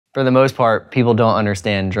For the most part, people don't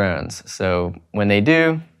understand drones. So when they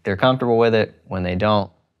do, they're comfortable with it. When they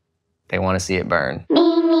don't, they want to see it burn.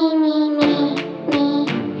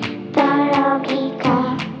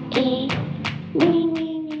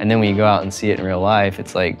 And then when you go out and see it in real life,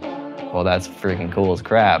 it's like, well, that's freaking cool as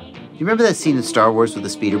crap. You remember that scene in Star Wars with the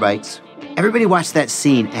speeder bikes? Everybody watched that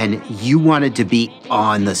scene and you wanted to be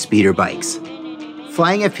on the speeder bikes.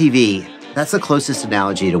 Flying FPV, that's the closest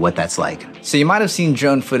analogy to what that's like. So you might have seen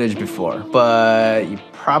drone footage before, but you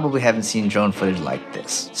probably haven't seen drone footage like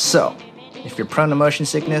this. So, if you're prone to motion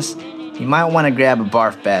sickness, you might want to grab a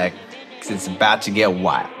barf bag because it's about to get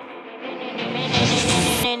wild.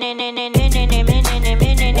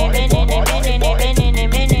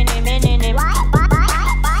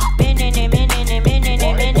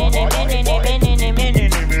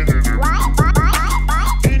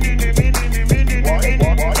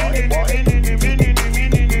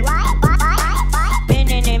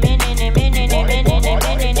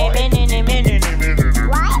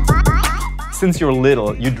 Since you're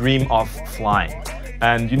little, you dream of flying.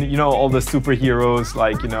 And you know all the superheroes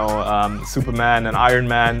like, Superman and Iron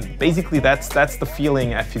Man. Basically, that's the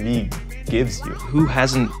feeling FPV gives you. Who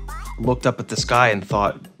hasn't looked up at the sky and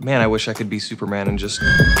thought, man, I wish I could be Superman and just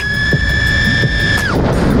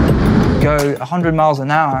go 100 miles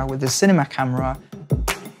an hour with the cinema camera.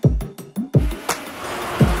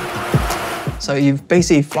 So you're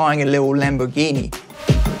basically flying a little Lamborghini.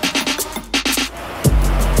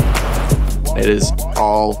 It is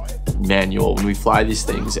all manual. When we fly these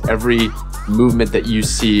things, every movement that you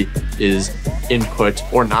see is input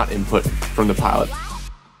or not input from the pilot.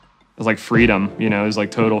 It's like freedom, it's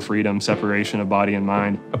like total freedom, separation of body and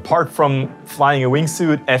mind. Apart from flying a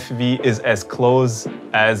wingsuit, FPV is as close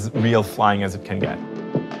as real flying as it can get.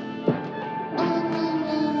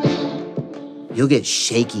 You'll get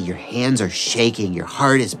shaky, your hands are shaking, your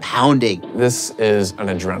heart is pounding. This is an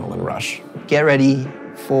adrenaline rush. Get ready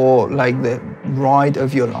for like the ride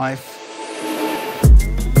of your life.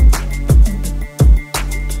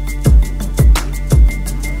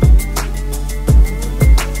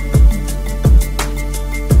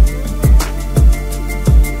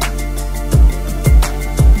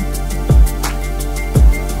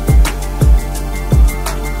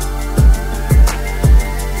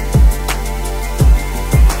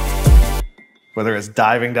 Whether it's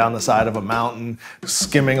diving down the side of a mountain,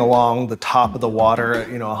 skimming along the top of the water at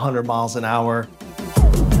 100 miles an hour.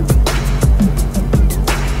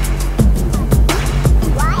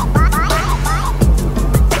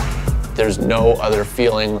 There's no other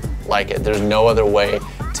feeling like it. There's no other way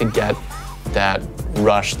to get that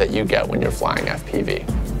rush that you get when you're flying FPV.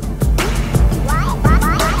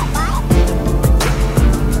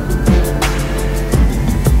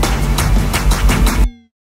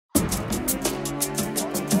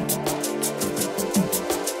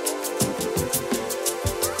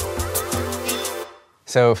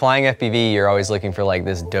 So flying FPV, you're always looking for like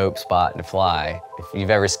this dope spot to fly. If you've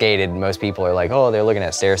ever skated, most people are like, oh, they're looking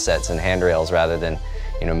at stair sets and handrails rather than,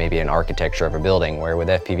 maybe an architecture of a building, where with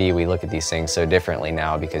FPV, we look at these things so differently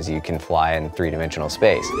now because you can fly in three-dimensional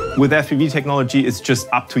space. With FPV technology, it's just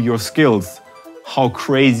up to your skills, how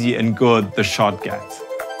crazy and good the shot gets.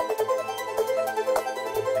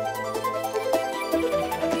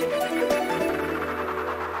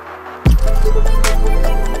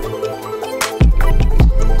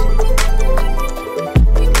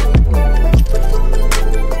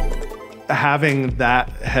 Having that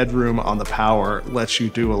headroom on the power lets you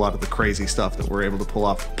do a lot of the crazy stuff that we're able to pull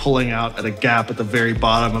off. Pulling out at a gap at the very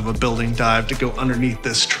bottom of a building dive to go underneath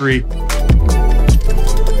this tree.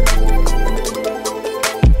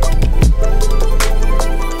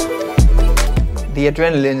 The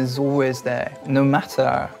adrenaline is always there, no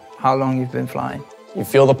matter how long you've been flying. You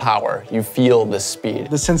feel the power, you feel the speed.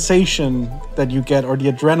 The sensation that you get, or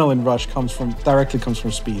the adrenaline rush, directly comes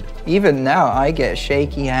from speed. Even now, I get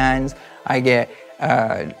shaky hands, I get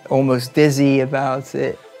almost dizzy about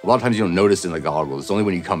it. A lot of times you don't notice in the goggles. It's only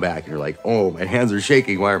when you come back and you're like, oh, my hands are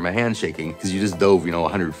shaking. Why are my hands shaking? Because you just dove,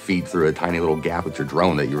 100 feet through a tiny little gap with your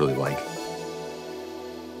drone that you really like.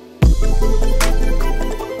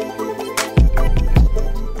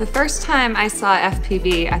 The first time I saw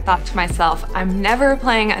FPV, I thought to myself, I'm never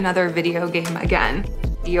playing another video game again.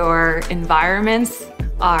 Your environments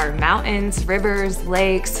are mountains, rivers,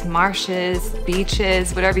 lakes, marshes,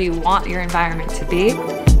 beaches, whatever you want your environment to be.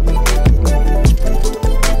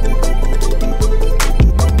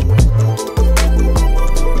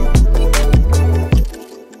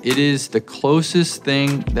 It is the closest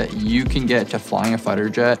thing that you can get to flying a fighter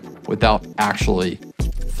jet without actually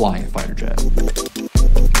flying a fighter jet.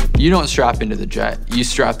 You don't strap into the jet, you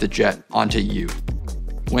strap the jet onto you.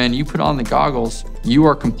 When you put on the goggles, you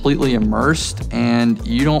are completely immersed and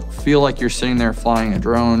you don't feel like you're sitting there flying a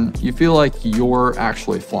drone. You feel like you're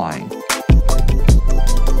actually flying.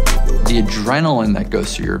 The adrenaline that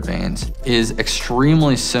goes through your veins is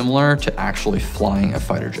extremely similar to actually flying a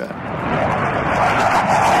fighter jet.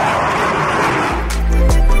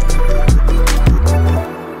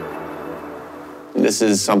 This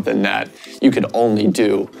is something that you could only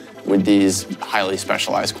do with these highly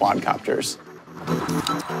specialized quadcopters.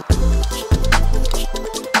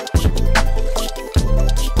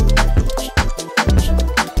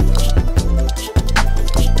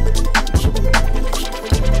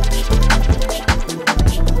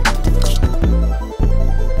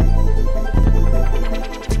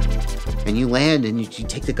 And you land and you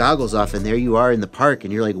take the goggles off and there you are in the park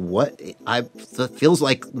and you're like, what? It feels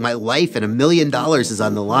like my life and $1 million is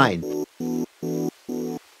on the line.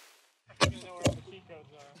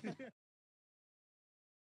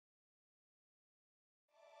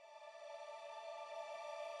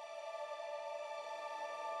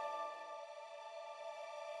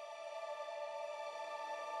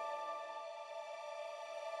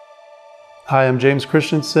 Hi, I'm James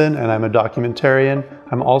Christensen and I'm a documentarian.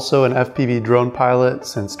 I'm also an FPV drone pilot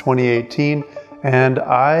since 2018, and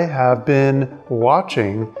I have been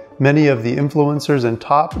watching many of the influencers and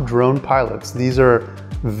top drone pilots. These are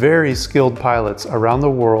very skilled pilots around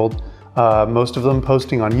the world, most of them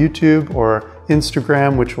posting on YouTube or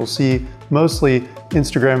Instagram, which we'll see mostly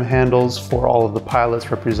Instagram handles for all of the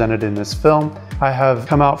pilots represented in this film. I have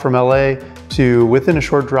come out from LA to within a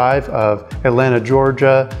short drive of Atlanta,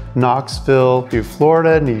 Georgia, Knoxville, to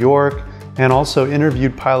Florida, New York, and also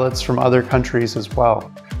interviewed pilots from other countries as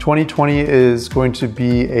well. 2020 is going to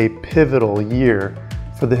be a pivotal year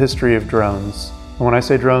for the history of drones. And when I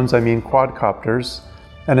say drones, I mean quadcopters.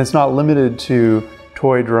 And it's not limited to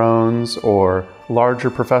toy drones or larger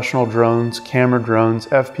professional drones, camera drones,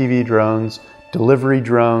 FPV drones, delivery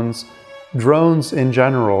drones. Drones in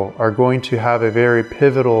general are going to have a very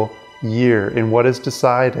pivotal year in what is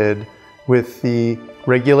decided with the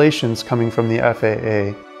regulations coming from the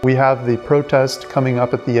FAA. We have the protest coming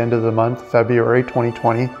up at the end of the month, February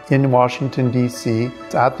 2020, in Washington, D.C.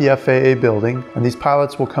 It's at the FAA building, and these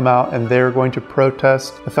pilots will come out and they're going to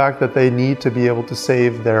protest the fact that they need to be able to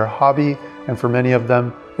save their hobby, and for many of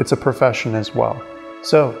them, it's a profession as well.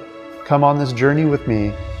 So, come on this journey with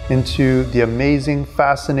me into the amazing,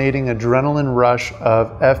 fascinating adrenaline rush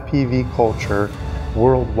of FPV culture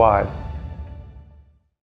worldwide.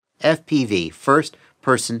 FPV,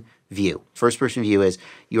 first-person view. First-person view is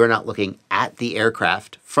you are not looking at the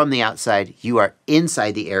aircraft from the outside. You are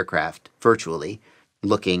inside the aircraft, virtually,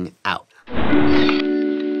 looking out.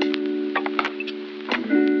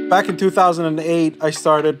 Back in 2008, I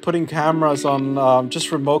started putting cameras on just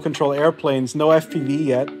remote control airplanes, no FPV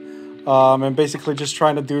yet, and basically just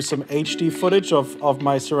trying to do some HD footage of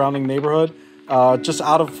my surrounding neighborhood. Just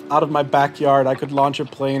out of my backyard, I could launch a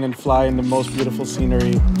plane and fly in the most beautiful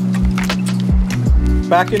scenery.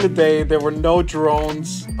 Back in the day, there were no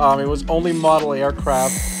drones. It was only model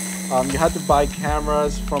aircraft. You had to buy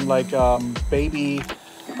cameras from like baby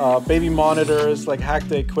monitors, like hack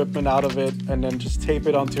the equipment out of it, and then just tape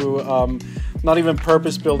it onto not even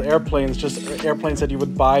purpose-built airplanes, just airplanes that you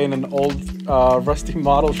would buy in an old rusty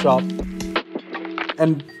model shop.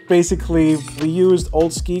 And basically, we used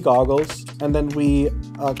old ski goggles, and then we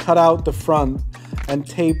cut out the front and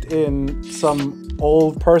taped in some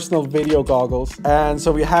old personal video goggles. And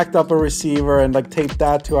so we hacked up a receiver and like taped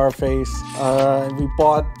that to our face. We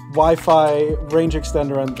bought Wi-Fi range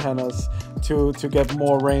extender antennas to get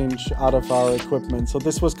more range out of our equipment. So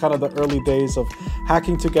this was kind of the early days of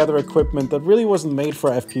hacking together equipment that really wasn't made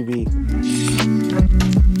for FPV.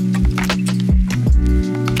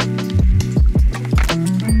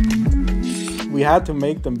 We had to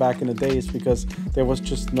make them back in the days because there was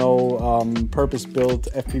just no purpose-built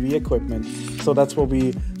FPV equipment. So that's what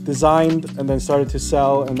we designed and then started to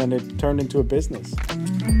sell, and then it turned into a business.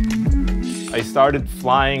 I started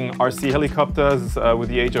flying RC helicopters with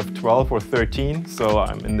the age of 12 or 13, so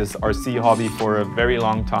I'm in this RC hobby for a very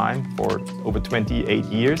long time, for over 28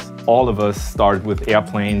 years. All of us started with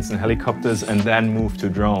airplanes and helicopters and then moved to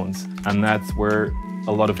drones, and that's where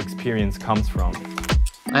a lot of experience comes from.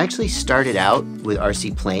 I actually started out with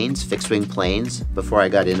RC planes, fixed-wing planes, before I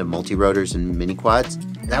got into multi-rotors and mini-quads.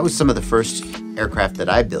 That was some of the first aircraft that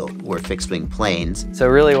I built were fixed-wing planes. So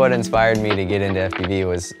really what inspired me to get into FPV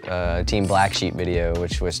was Team Black Sheep video,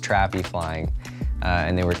 which was trappy flying.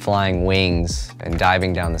 And they were flying wings and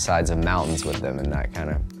diving down the sides of mountains with them, and that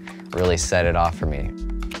kind of really set it off for me.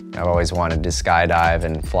 I've always wanted to skydive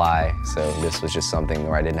and fly, so this was just something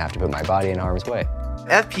where I didn't have to put my body in harm's way.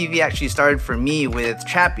 FPV actually started for me with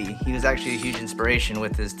Chappie. He was actually a huge inspiration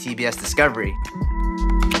with his TBS Discovery.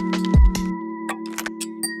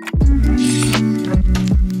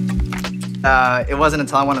 It wasn't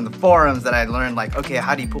until I went on the forums that I learned, like, okay,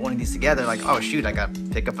 how do you put one of these together? Like, oh shoot, I got to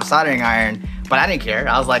pick up a soldering iron. But I didn't care.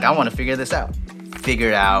 I was like, I want to figure this out.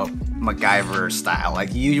 Figured out MacGyver style.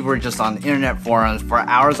 Like, you were just on internet forums for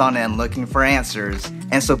hours on end looking for answers.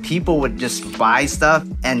 And so people would just buy stuff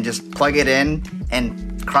and just plug it in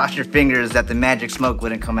and cross your fingers that the magic smoke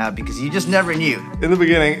wouldn't come out, because you just never knew. In the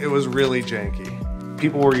beginning, it was really janky.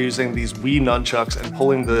 People were using these Wii nunchucks and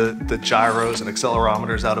pulling the gyros and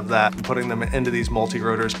accelerometers out of that and putting them into these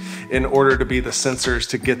multi-rotors in order to be the sensors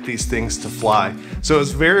to get these things to fly. So it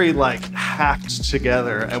was very like hacked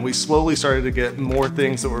together, and we slowly started to get more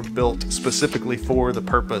things that were built specifically for the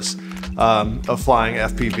purpose of flying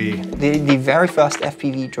FPV. The very first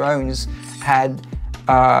FPV drones had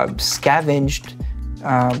scavenged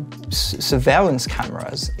surveillance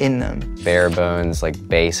cameras in them. Bare bones, like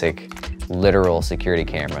basic, literal security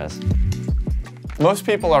cameras. Most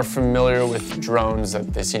people are familiar with drones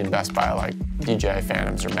that they see in Best Buy, like DJI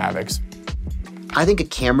Phantoms or Mavics. I think a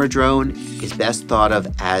camera drone is best thought of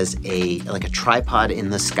as like a tripod in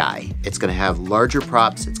the sky. It's gonna have larger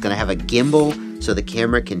props, it's gonna have a gimbal so the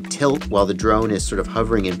camera can tilt while the drone is sort of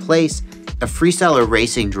hovering in place. A freestyle or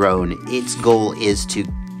racing drone, its goal is to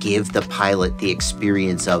give the pilot the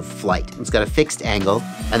experience of flight. It's got a fixed angle,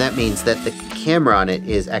 and that means that the camera on it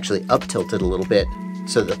is actually up tilted a little bit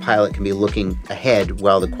so the pilot can be looking ahead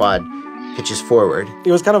while the quad pitches forward.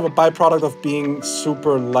 It was kind of a byproduct of being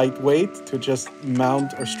super lightweight to just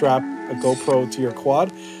mount or strap a GoPro to your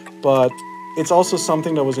quad, but it's also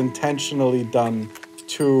something that was intentionally done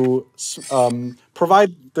to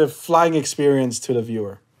provide the flying experience to the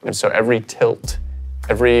viewer. And so every tilt,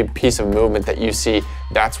 every piece of movement that you see,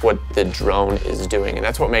 that's what the drone is doing. And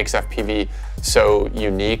that's what makes FPV so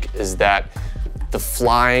unique, is that the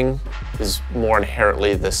flying is more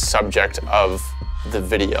inherently the subject of the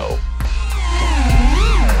video.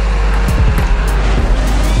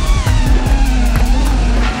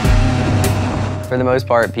 For the most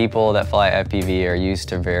part, people that fly FPV are used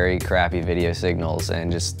to very crappy video signals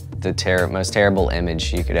and just the most terrible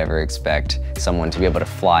image you could ever expect someone to be able to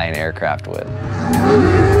fly an aircraft with.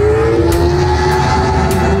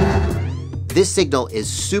 This signal is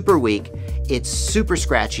super weak, it's super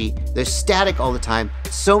scratchy, there's static all the time.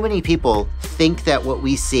 So many people think that what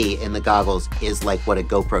we see in the goggles is like what a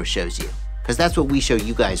GoPro shows you, because that's what we show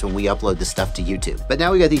you guys when we upload the stuff to YouTube. But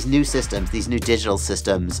now we got these new systems, these new digital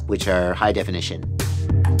systems, which are high definition.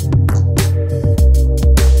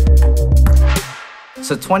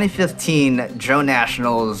 So 2015 Drone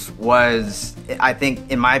Nationals was, I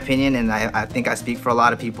think, in my opinion, and I think I speak for a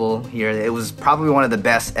lot of people here, it was probably one of the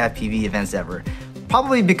best FPV events ever.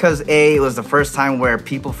 Probably because A, it was the first time where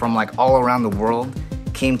people from like all around the world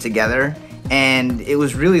came together, and it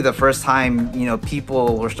was really the first time, you know,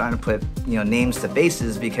 people were starting to put, you know, names to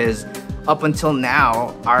faces, because up until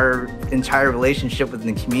now, our entire relationship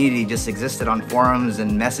within the community just existed on forums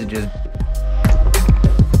and messages.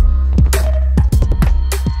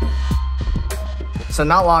 So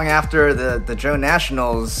not long after the Drone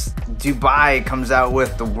Nationals, Dubai comes out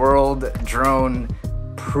with the World Drone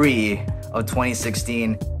Prix of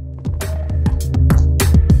 2016.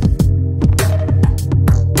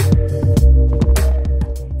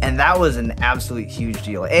 And that was an absolute huge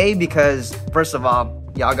deal. A, because first of all,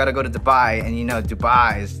 y'all gotta go to Dubai, and you know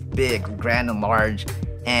Dubai is big, grand and large.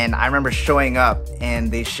 And I remember showing up and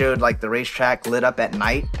they showed like the racetrack lit up at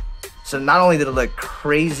night. So not only did it look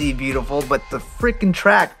crazy beautiful, but the freaking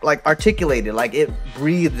track like articulated, like it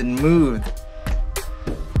breathed and moved.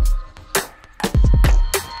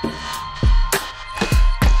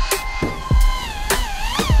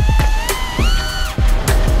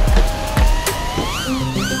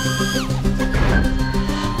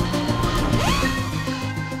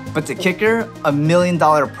 But the kicker, $1 million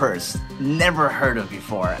purse, never heard of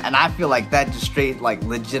before. And I feel like that just straight like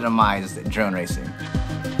legitimized drone racing.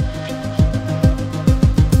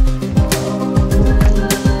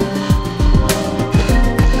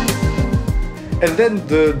 And then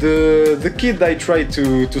the kid I tried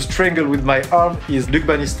to strangle with my arm is Luc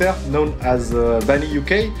Bannister, known as Banny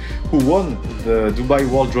UK, who won the Dubai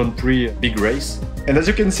World Drone Prix big race. And as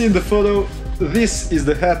you can see in the photo, this is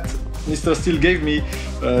the hat Mr. Steele gave me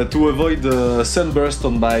to avoid the sunburst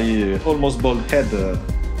on my almost bald head.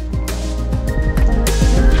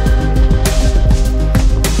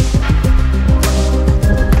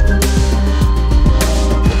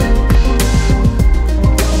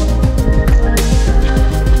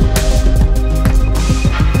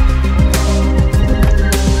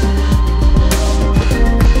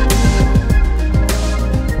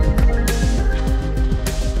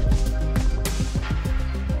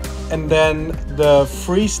 then the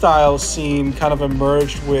freestyle scene kind of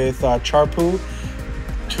emerged with Charpu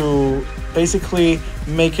to basically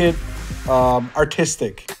make it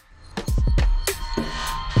artistic.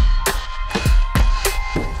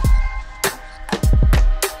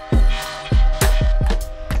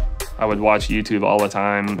 I would watch YouTube all the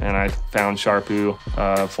time, and I found Charpu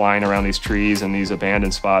flying around these trees and these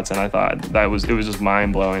abandoned spots, and I thought it was just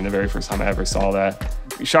mind-blowing the very first time I ever saw that.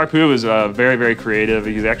 Charpu was very, very creative.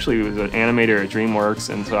 He actually was an animator at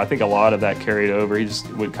DreamWorks, and so I think a lot of that carried over. He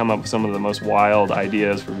just would come up with some of the most wild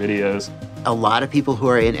ideas for videos. A lot of people who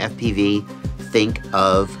are in FPV think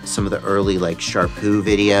of some of the early like Charpu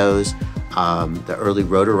videos, the early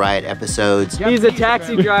Rotor Riot episodes. He's a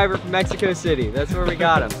taxi driver from Mexico City. That's where we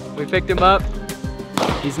got him. We picked him up.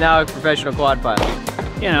 He's now a professional quad pilot.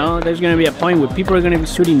 You know, there's going to be a point where people are going to be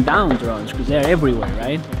shooting down drones because they're everywhere,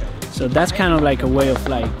 right? So that's kind of like a way of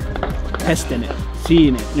like testing it,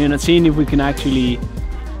 seeing it, you know, seeing if we can actually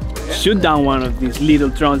shoot down one of these little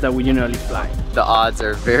drones that we generally fly. The odds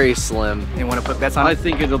are very slim. You want to put bets on I it?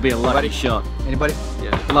 think it'll be a lucky shot. Anybody?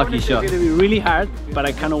 Yeah, lucky shot. It's going to be really hard, but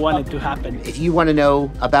I kind of want it to happen. If you want to know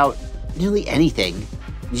about nearly anything,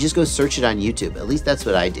 you just go search it on YouTube. At least that's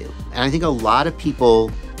what I do. And I think a lot of people,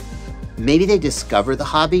 maybe they discover the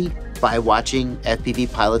hobby by watching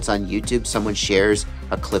FPV pilots on YouTube. Someone shares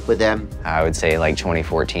a clip with them. I would say like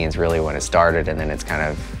 2014 is really when it started, and then it's kind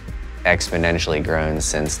of exponentially grown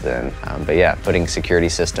since then. But yeah, putting security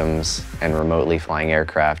systems and remotely flying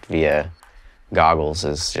aircraft via goggles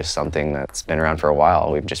is just something that's been around for a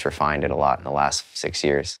while. We've just refined it a lot in the last 6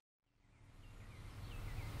 years.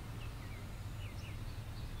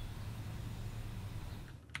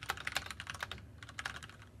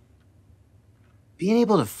 Being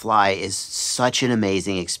able to fly is such an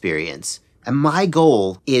amazing experience. And my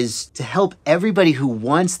goal is to help everybody who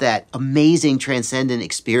wants that amazing transcendent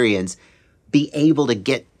experience be able to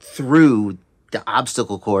get through the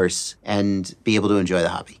obstacle course and be able to enjoy the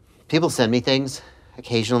hobby. People send me things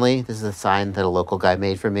occasionally. This is a sign that a local guy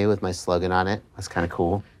made for me with my slogan on it. That's kind of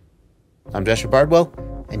cool. I'm Joshua Bardwell,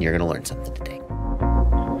 and you're going to learn something today.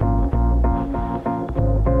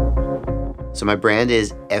 So my brand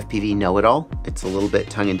is FPV Know-It-All. It's a little bit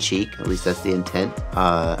tongue-in-cheek, at least that's the intent.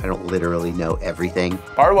 I don't literally know everything.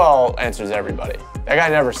 Bardwell answers everybody. That guy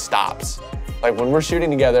never stops. Like when we're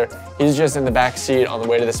shooting together, he's just in the back seat on the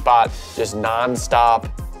way to the spot, just non-stop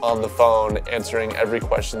on the phone, answering every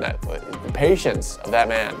question. The patience of that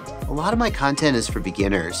man. A lot of my content is for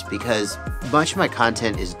beginners because much of my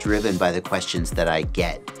content is driven by the questions that I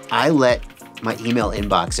get. I let my email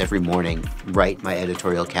inbox every morning write my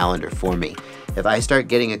editorial calendar for me. If I start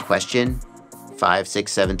getting a question 5,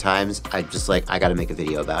 6, 7 times, I'm just like, I gotta make a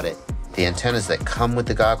video about it. The antennas that come with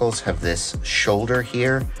the goggles have this shoulder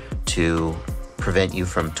here to prevent you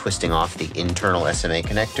from twisting off the internal SMA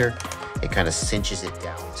connector. It kind of cinches it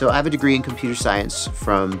down. So I have a degree in computer science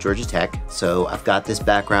from Georgia Tech. So I've got this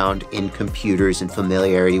background in computers and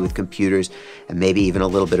familiarity with computers and maybe even a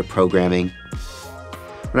little bit of programming.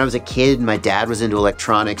 When I was a kid, my dad was into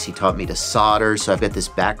electronics. He taught me to solder, so I've got this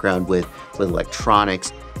background with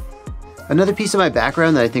electronics. Another piece of my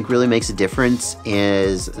background that I think really makes a difference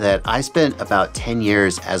is that I spent about 10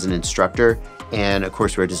 years as an instructor and a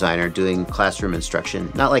courseware designer doing classroom instruction.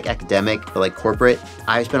 Not like academic, but like corporate.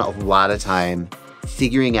 I spent a lot of time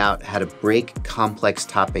figuring out how to break complex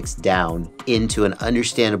topics down into an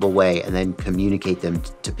understandable way and then communicate them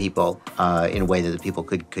to people in a way that the people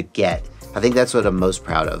could get. I think that's what I'm most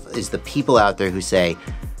proud of, is the people out there who say,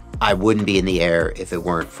 I wouldn't be in the air if it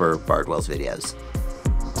weren't for Bardwell's videos.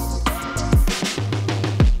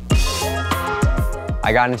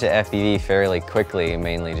 I got into FPV fairly quickly,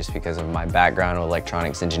 mainly just because of my background with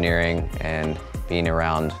electronics engineering and being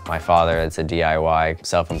around my father. That's a DIY,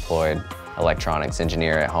 self-employed electronics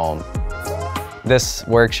engineer at home. This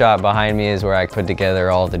workshop behind me is where I put together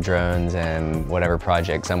all the drones and whatever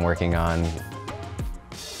projects I'm working on.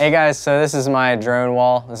 Hey guys, so this is my drone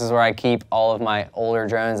wall. This is where I keep all of my older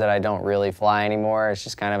drones that I don't really fly anymore. It's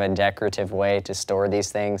just kind of a decorative way to store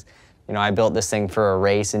these things. You know, I built this thing for a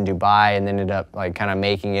race in Dubai and ended up like kind of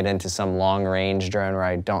making it into some long-range drone where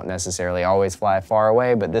I don't necessarily always fly far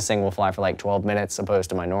away, but this thing will fly for like 12 minutes opposed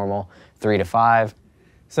to my normal 3 to 5.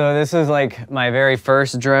 So this is like my very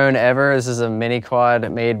first drone ever. This is a mini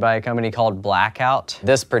quad made by a company called Blackout.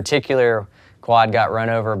 This particular quad got run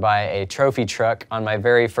over by a trophy truck on my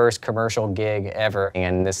very first commercial gig ever.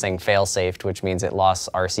 And this thing fail-safed, which means it lost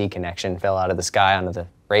RC connection, fell out of the sky onto the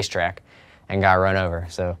racetrack and got run over.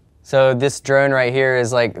 So this drone right here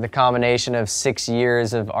is like the combination of 6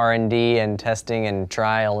 years of R&D and testing and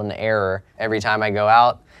trial and error. Every time I go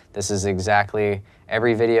out, this is exactly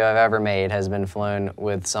Every video I've ever made has been flown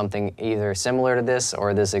with something either similar to this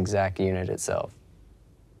or this exact unit itself.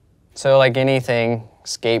 So like anything,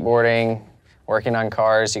 skateboarding, working on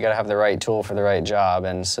cars, you gotta have the right tool for the right job.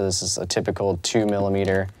 And so this is a typical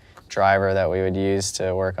 2mm driver that we would use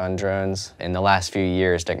to work on drones. In the last few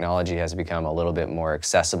years, technology has become a little bit more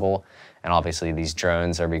accessible, and obviously these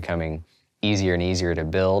drones are becoming easier and easier to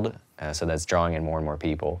build, so that's drawing in more and more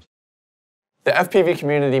people. The FPV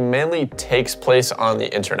community mainly takes place on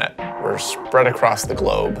the internet. We're spread across the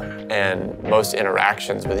globe, and most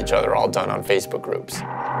interactions with each other are all done on Facebook groups.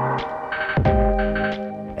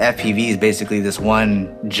 FPV is basically this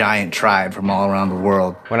one giant tribe from all around the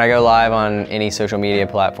world. When I go live on any social media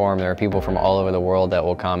platform, there are people from all over the world that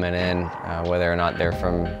will comment in, whether or not they're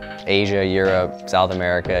from Asia, Europe, South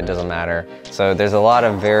America, it doesn't matter. So there's a lot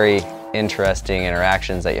of very interesting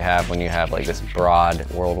interactions that you have when you have like this broad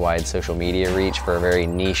worldwide social media reach for a very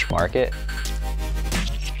niche market.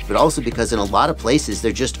 But also because in a lot of places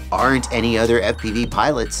there just aren't any other FPV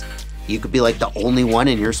pilots. You could be like the only one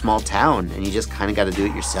in your small town and you just kind of got to do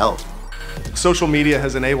it yourself. Social media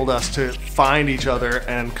has enabled us to find each other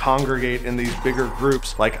and congregate in these bigger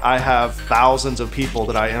groups. Like I have thousands of people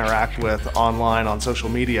that I interact with online on social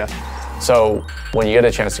media. So when you get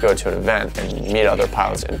a chance to go to an event and meet other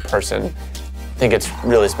pilots in person, I think it's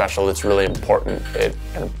really special, it's really important. It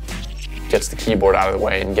kind of gets the keyboard out of the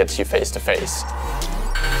way and gets you face to face.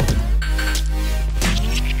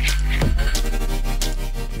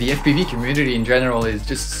 The FPV community in general is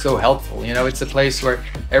just so helpful. You know, it's a place where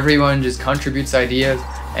everyone just contributes ideas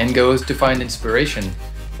and goes to find inspiration.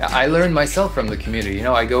 I learn myself from the community. You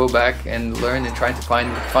know, I go back and learn and try to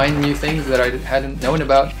find new things that I hadn't known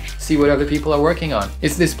about, see what other people are working on.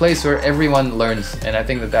 It's this place where everyone learns, and I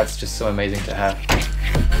think that that's just so amazing to have.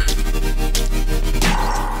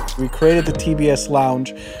 We created the TBS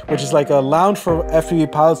Lounge, which is like a lounge for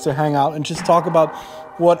FPV pilots to hang out and just talk about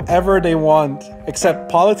whatever they want, except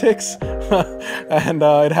politics, and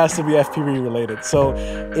it has to be FPV related. So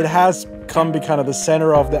it has come be kind of the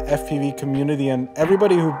center of the FPV community, and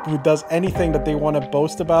everybody who does anything that they want to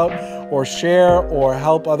boast about or share or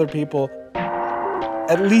help other people,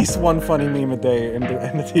 at least one funny meme a day in the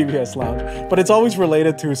TBS Lounge. But it's always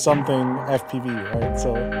related to something FPV, right?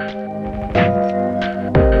 So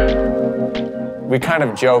we kind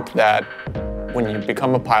of joke that when you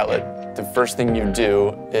become a pilot, the first thing you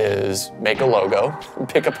do is make a logo,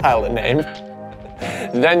 pick a pilot name,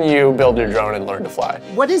 then you build your drone and learn to fly.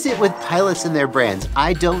 What is it with pilots and their brands?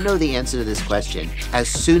 I don't know the answer to this question. As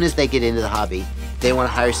soon as they get into the hobby, they want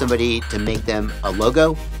to hire somebody to make them a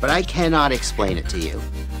logo, but I cannot explain it to you.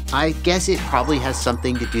 I guess it probably has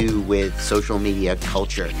something to do with social media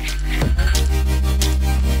culture.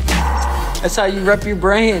 That's how you rep your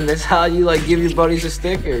brand. That's how you like give your buddies a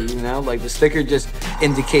sticker, you know? Like the sticker just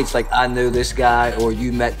indicates like, I know this guy or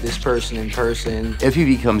you met this person in person.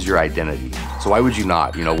 FPV becomes your identity. So why would you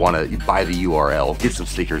not, want to buy the URL, get some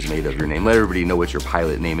stickers made of your name, let everybody know what your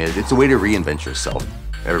pilot name is. It's a way to reinvent yourself.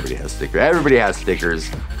 Everybody has stickers. Everybody has stickers.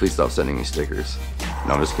 Please stop sending me stickers.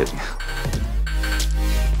 No, I'm just kidding.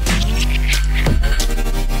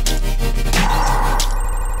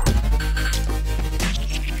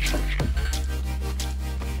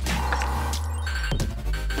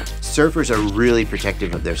 Surfers are really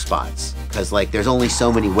protective of their spots because like there's only so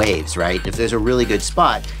many waves, right? If there's a really good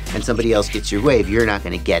spot and somebody else gets your wave, you're not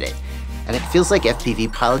going to get it. And it feels like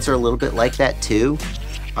FPV pilots are a little bit like that too.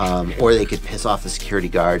 Or they could piss off the security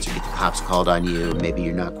guards or get the cops called on you. Maybe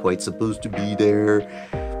you're not quite supposed to be there.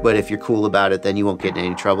 But if you're cool about it, then you won't get in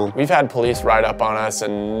any trouble. We've had police ride up on us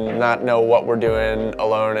and not know what we're doing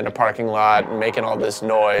alone in a parking lot and making all this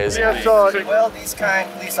noise. Yeah, so, well, these kind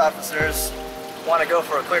police officers want to go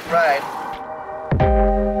for a quick ride.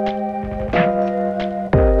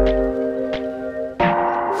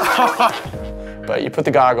 But you put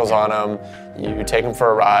the goggles on them, you take them for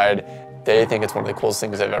a ride, they think it's one of the coolest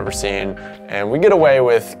things they've ever seen, and we get away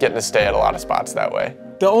with getting to stay at a lot of spots that way.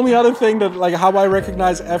 The only other thing that, like, how I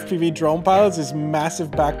recognize FPV drone pilots is massive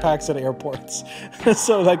backpacks at airports.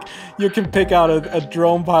 So, like, you can pick out a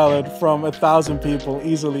drone pilot from 1,000 people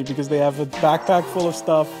easily because they have a backpack full of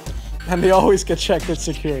stuff, and they always get checked at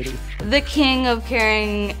security. The king of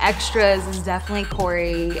carrying extras is definitely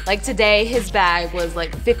Corey. Like today, his bag was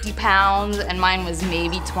like 50 pounds and mine was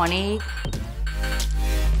maybe 20.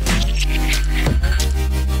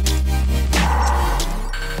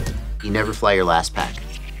 You never fly your last pack.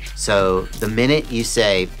 So the minute you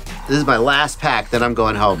say, this is my last pack, then I'm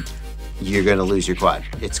going home, you're gonna lose your quad.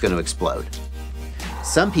 It's gonna explode.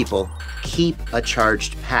 Some people keep a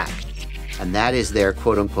charged pack, and that is their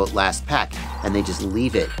quote unquote last pack, and they just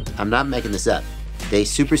leave it. I'm not making this up. They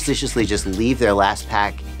superstitiously just leave their last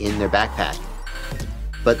pack in their backpack.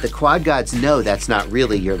 But the quad gods know that's not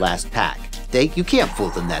really your last pack. You can't fool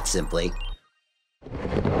them that simply.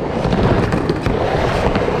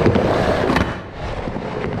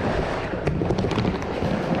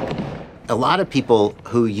 A lot of people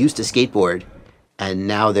who used to skateboard and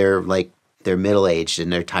now they're middle-aged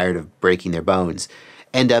and they're tired of breaking their bones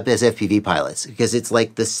end up as FPV pilots because it's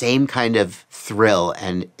like the same kind of thrill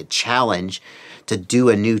and challenge to do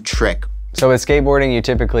a new trick. So with skateboarding, you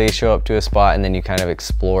typically show up to a spot and then you kind of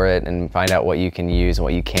explore it and find out what you can use and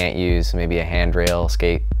what you can't use, maybe a handrail,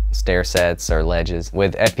 stair sets, or ledges.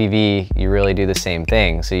 With FPV, you really do the same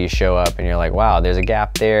thing. So you show up and you're like, wow, there's a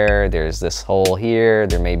gap there, there's this hole here,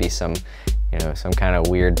 there may be some, some kind of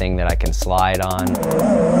weird thing that I can slide on.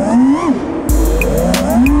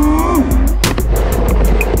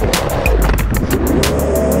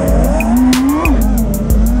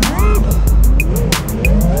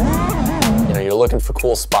 You're looking for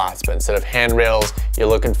cool spots, but instead of handrails, you're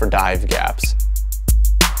looking for dive gaps.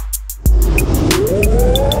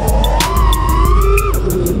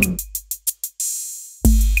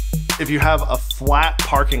 If you have a flat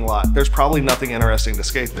parking lot, there's probably nothing interesting to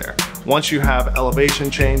skate there. Once you have elevation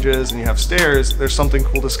changes and you have stairs, there's something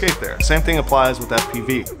cool to skate there. Same thing applies with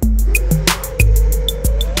FPV.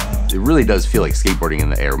 It really does feel like skateboarding in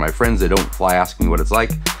the air. My friends that don't fly ask me what it's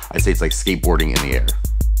like. I say it's like skateboarding in the air.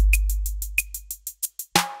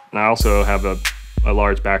 And I also have a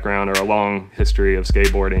large background or a long history of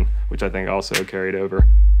skateboarding, which I think also carried over.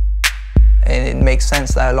 And it makes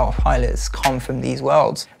sense that a lot of pilots come from these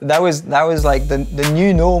worlds. That was like the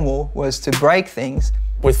new normal was to break things.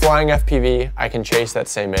 With flying FPV, I can chase that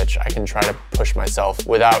same itch. I can try to push myself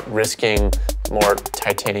without risking more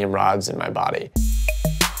titanium rods in my body.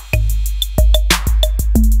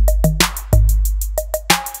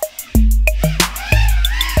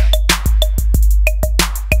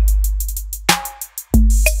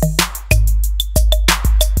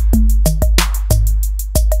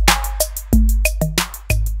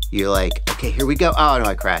 You're like, okay, here we go. Oh no,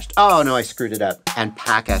 I crashed. Oh no, I screwed it up. And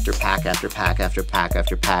pack after pack after pack after pack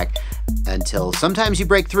after pack until sometimes you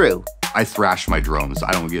break through. I thrash my drones.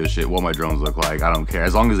 I don't give a shit what my drones look like. I don't care.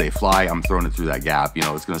 As long as they fly, I'm throwing it through that gap.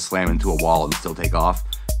 It's gonna slam into a wall and still take off.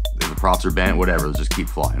 If the props are bent, whatever, let's just keep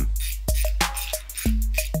flying.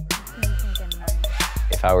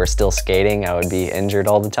 If I were still skating, I would be injured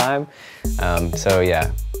all the time. So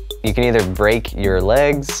yeah. You can either break your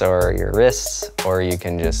legs or your wrists, or you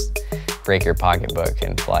can just break your pocketbook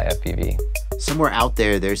and fly FPV. Somewhere out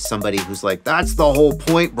there, there's somebody who's like, that's the whole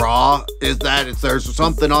point, brah, is that there's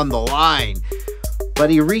something on the line.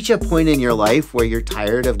 But you reach a point in your life where you're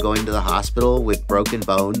tired of going to the hospital with broken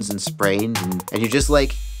bones and sprained, and you're just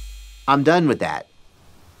like, I'm done with that.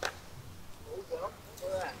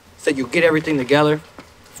 So you get everything together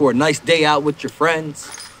for a nice day out with your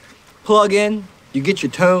friends, plug in, you get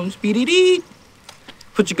your tones, beep-dee-dee,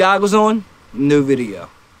 put your goggles on, no video.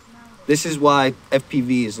 This is why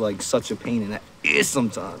FPV is like such a pain in the ass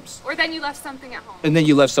sometimes. Or then you left something at home. And then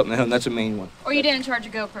you left something at home, that's the main one. Or you didn't charge a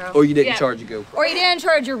GoPro. Or you didn't charge a GoPro. Or you didn't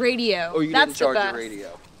charge your radio. Or you didn't charge your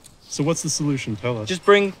radio. So what's the solution? Tell us. Just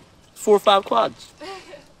bring 4 or 5 quads.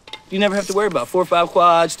 You never have to worry about 4 or 5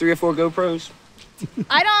 quads, 3 or 4 GoPros.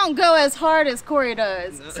 I don't go as hard as Corey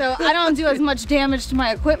does, so I don't do as much damage to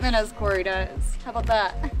my equipment as Corey does. How about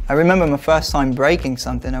that? I remember my first time breaking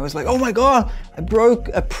something. I was like, oh my God, I broke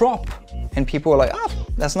a prop. And people were like, oh,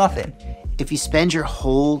 that's nothing. If you spend your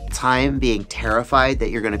whole time being terrified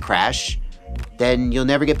that you're gonna crash, then you'll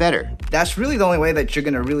never get better. That's really the only way that you're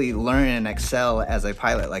gonna really learn and excel as a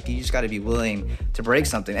pilot. Like, you just gotta be willing to break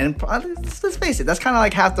something. And let's face it, that's kind of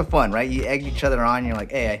like half the fun, right? You egg each other on, you're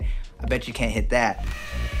like, hey, I bet you can't hit that.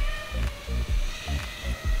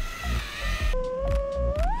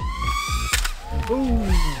 Ooh.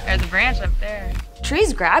 There's a branch up there.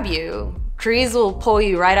 Trees grab you. Trees will pull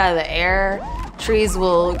you right out of the air. Trees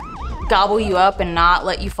will gobble you up and not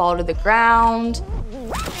let you fall to the ground.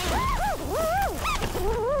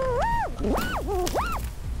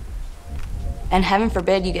 And heaven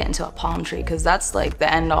forbid you get into a palm tree, because that's like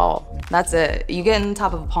the end all. That's it. You get in the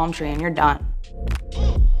top of a palm tree and you're done.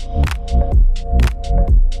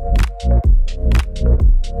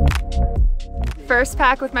 First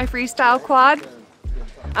pack with my freestyle quad.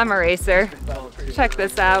 I'm a racer. Check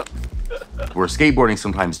this out. Where skateboarding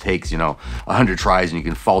sometimes takes, 100 tries and you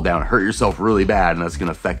can fall down and hurt yourself really bad, and that's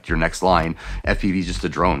gonna affect your next line. FPV is just a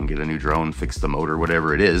drone. Get a new drone, fix the motor,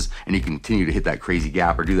 whatever it is, and you continue to hit that crazy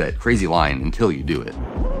gap or do that crazy line until you do it.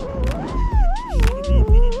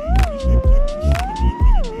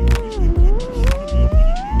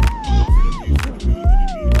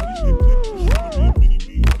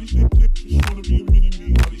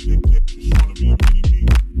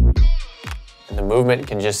 movement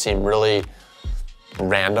can just seem really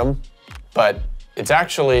random, but it's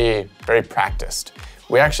actually very practiced.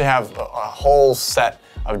 We actually have a whole set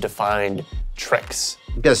of defined tricks.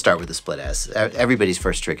 You gotta start with the split S. Everybody's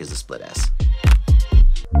first trick is the split S.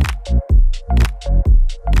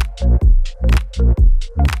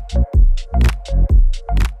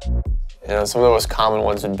 You know, some of the most common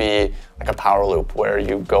ones would be like a power loop, where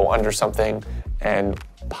you go under something and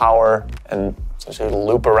power and essentially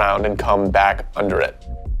loop around and come back under it.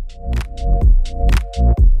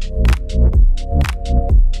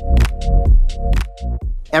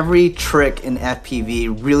 Every trick in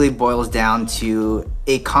FPV really boils down to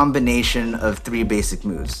a combination of 3 basic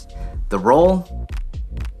moves. The roll,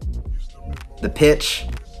 the pitch,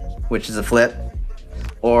 which is a flip,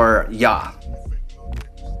 or yaw.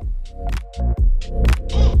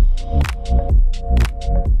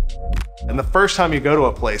 And the first time you go to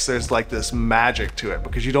a place, there's like this magic to it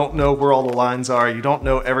because you don't know where all the lines are. You don't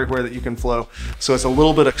know everywhere that you can flow. So it's a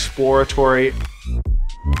little bit exploratory.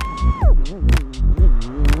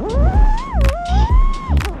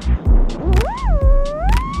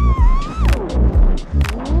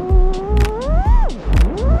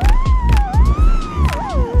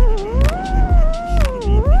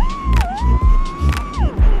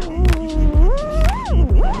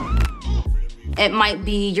 It might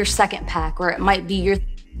be your second pack or it might be your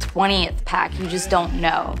 20th pack, you just don't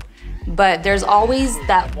know. But there's always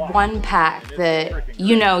that one pack that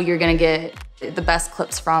you know you're gonna get the best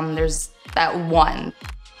clips from. There's that one.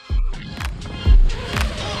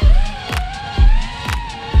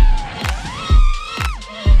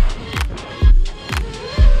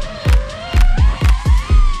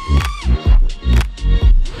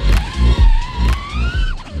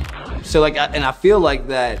 So and I feel like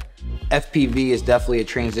that FPV is definitely a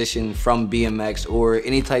transition from BMX or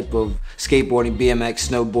any type of skateboarding, BMX,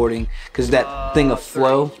 snowboarding, because that thing of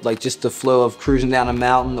flow, like just the flow of cruising down a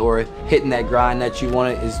mountain or hitting that grind that you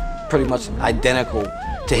want is pretty much identical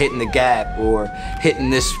to hitting the gap or hitting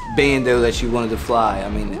this bando that you wanted to fly. I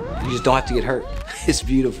mean, you just don't have to get hurt. It's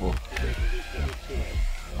beautiful.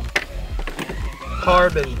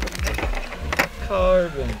 Carbon.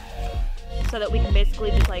 Carbon. So that we can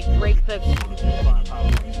basically just like break the...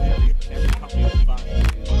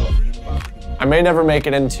 I may never make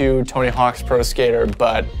it into Tony Hawk's Pro Skater,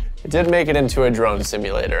 but it did make it into a drone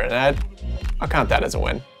simulator, and I'll count that as a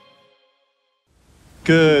win.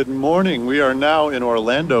 Good morning. We are now in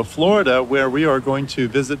Orlando, Florida, where we are going to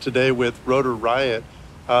visit today with Rotor Riot.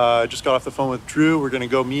 I just got off the phone with Drew. We're going to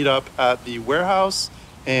go meet up at the warehouse,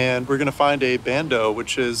 and we're going to find a Bando,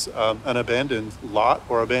 which is an abandoned lot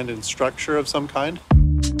or abandoned structure of some kind.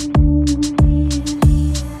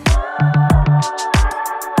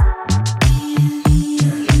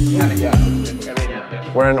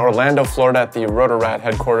 We're in Orlando, Florida at the Rotor Riot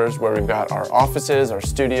headquarters, where we've got our offices, our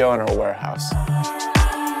studio, and our warehouse.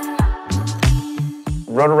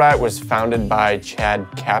 Rotor Riot was founded by Chad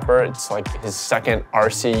Capper. It's like his second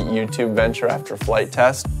RC YouTube venture after Flight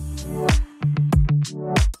Test.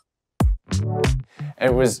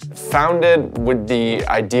 It was founded with the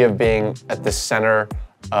idea of being at the center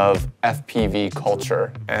of FPV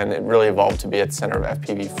culture, and it really evolved to be at the center of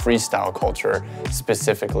FPV freestyle culture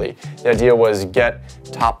specifically. The idea was get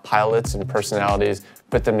top pilots and personalities,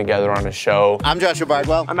 put them together on a show. I'm Joshua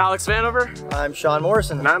Bardwell. I'm Alex Vanover. I'm Sean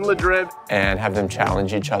Morrison. And I'm Ladrib. And have them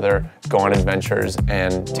challenge each other, go on adventures,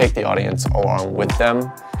 and take the audience along with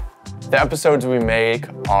them. The episodes we make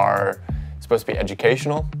are supposed to be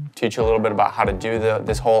educational, teach you a little bit about how to do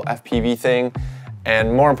this whole FPV thing,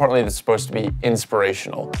 and more importantly, it's supposed to be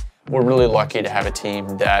inspirational. We're really lucky to have a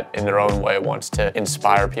team that, in their own way, wants to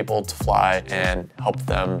inspire people to fly and help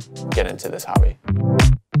them get into this hobby.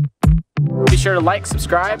 Be sure to like,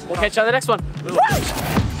 subscribe. We'll catch you on the next one.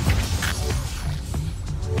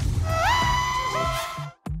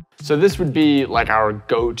 So this would be like our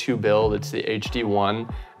go-to build. It's the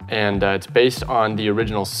HD1, and it's based on the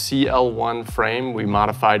original CL1 frame. We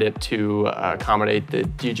modified it to accommodate the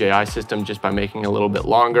DJI system just by making it a little bit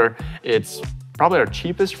longer. It's probably our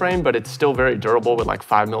cheapest frame, but it's still very durable with like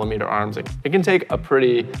 5mm arms. It can take a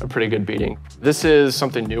pretty good beating. This is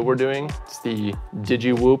something new we're doing. It's the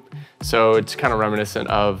DigiWhoop. So it's kind of reminiscent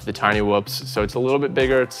of the Tiny Whoops. So it's a little bit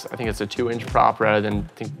bigger. I think it's a 2-inch prop rather than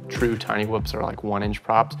I think true Tiny Whoops are like 1-inch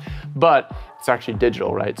props. But it's actually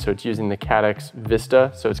digital, right? So it's using the CADX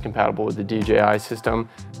Vista, so it's compatible with the DJI system.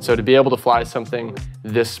 So to be able to fly something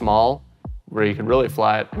this small, where you could really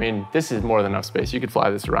fly it, I mean, this is more than enough space. You could fly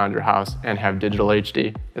this around your house and have digital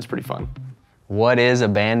HD. It's pretty fun. What is a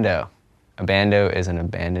Bando? A Bando is an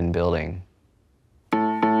abandoned building.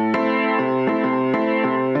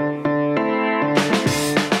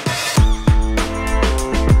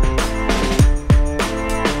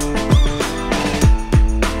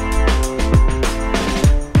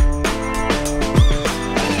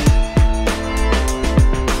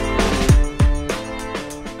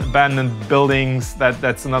 abandoned buildings,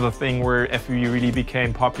 that's another thing where FPV really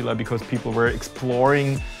became popular because people were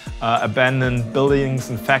exploring abandoned buildings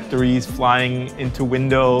and factories, flying into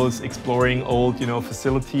windows, exploring old,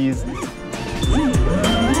 facilities.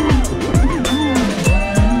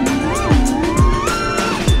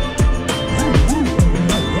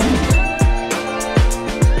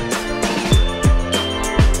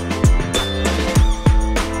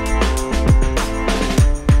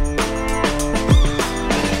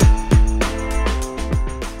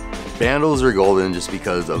 Bandos are golden just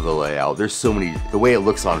because of the layout. There's so many, the way it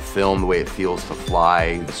looks on film, the way it feels to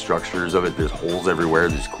fly, the structures of it, there's holes everywhere,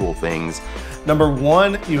 there's cool things. Number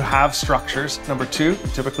one, you have structures. Number two, you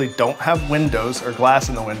typically don't have windows or glass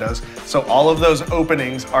in the windows. So all of those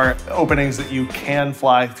openings are openings that you can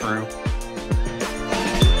fly through.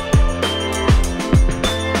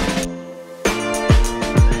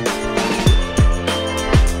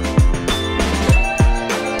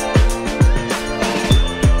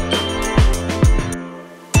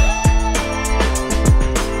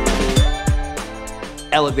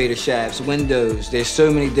 Elevator shafts, windows, there's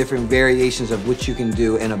so many different variations of what you can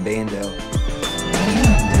do in a bando.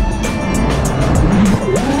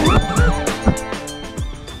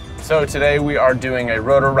 So today we are doing a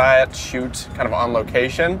rotor riot shoot kind of on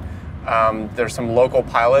location. There's some local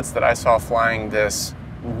pilots that I saw flying this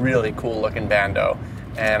really cool looking Bando,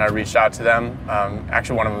 and I reached out to them.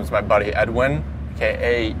 Actually, one of them is my buddy Edwin,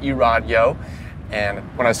 aka E-Rod Yo, and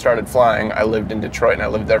when I started flying, I lived in Detroit, and I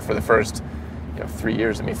lived there for the first 3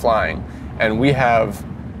 years of me flying, and we have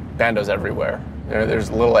Bandos everywhere. There's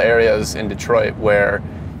little areas in Detroit where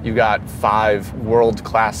you got 5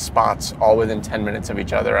 world-class spots all within 10 minutes of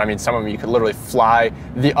each other. I mean, some of them you could literally fly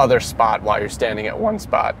the other spot while you're standing at one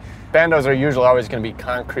spot. Bandos are usually always going to be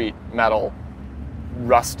concrete, metal,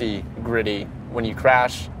 rusty, gritty. When you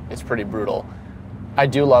crash, it's pretty brutal. I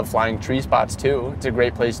do love flying tree spots too. It's a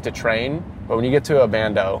great place to train, but when you get to a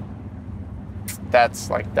Bando, that's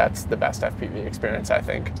the best FPV experience, I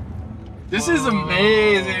think. This is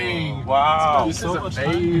amazing! Wow. This is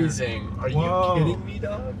amazing. Are you kidding me,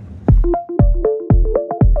 dog?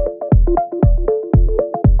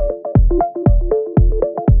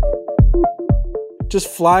 Just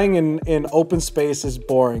flying in open space is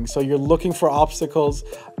boring. So you're looking for obstacles,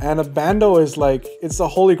 and a Bando is like, it's the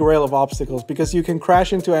holy grail of obstacles because you can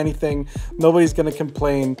crash into anything. Nobody's gonna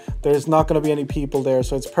complain. There's not gonna be any people there,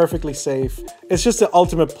 so it's perfectly safe. It's just the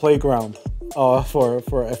ultimate playground for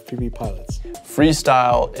FPV pilots.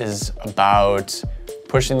 Freestyle is about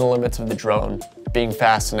pushing the limits of the drone, being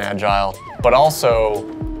fast and agile, but also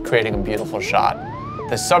creating a beautiful shot.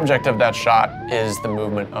 The subject of that shot is the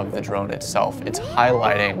movement of the drone itself. It's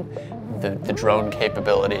highlighting the drone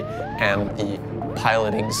capability and the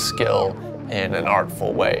piloting skill in an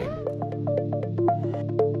artful way.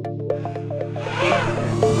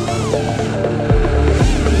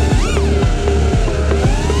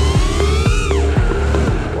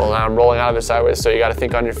 Well, now I'm rolling out of it sideways, so you gotta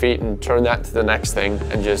think on your feet and turn that to the next thing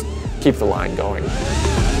and just keep the line going.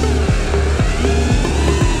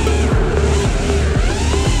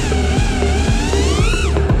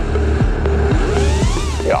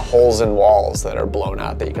 You've got holes in walls that are blown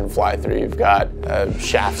out that you can fly through. You've got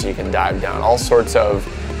shafts you can dive down, all sorts of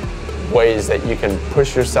ways that you can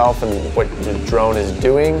push yourself and what the drone is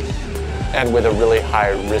doing, and with a really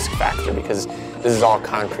high risk factor because this is all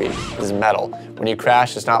concrete, this is metal. When you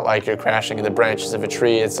crash, it's not like you're crashing in the branches of a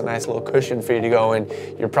tree. It's a nice little cushion for you to go in.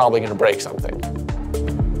 You're probably gonna break something.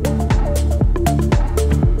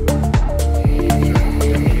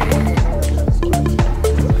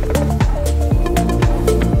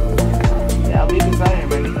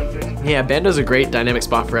 Yeah, Bando's a great dynamic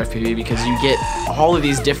spot for FPV because you get all of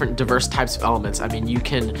these different diverse types of elements. I mean, you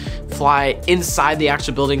can fly inside the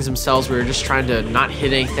actual buildings themselves where you're just trying to not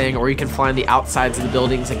hit anything, or you can fly on the outsides of the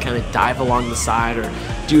buildings and kind of dive along the side or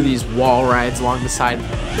do these wall rides along the side.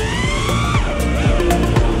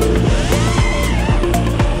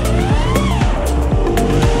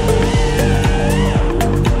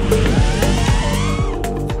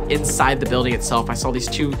 Inside the building itself, I saw this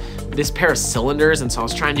pair of cylinders, and so I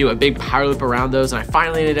was trying to do a big power loop around those, and I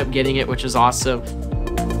finally ended up getting it, which is awesome.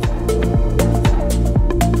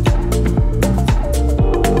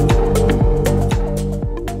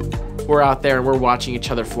 We're out there and we're watching each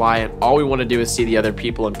other fly, and all we want to do is see the other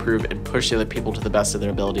people improve and push the other people to the best of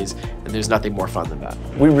their abilities, and there's nothing more fun than that.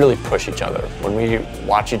 We really push each other. When we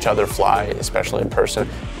watch each other fly, especially in person,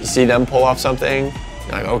 you see them pull off something,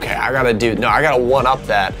 you're like, okay, I gotta one-up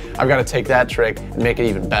that. I've gotta take that trick and make it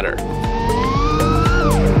even better.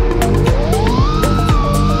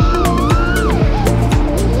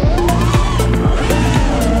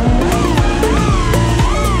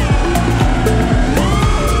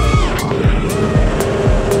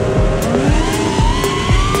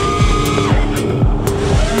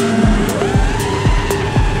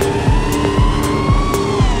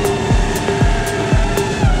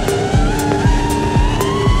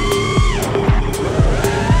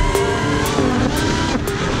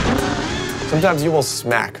 sometimes you will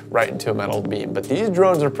smack right into a metal beam, but these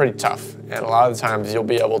drones are pretty tough. And a lot of the times you'll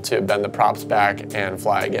be able to bend the props back and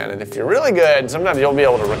fly again. And if you're really good, sometimes you'll be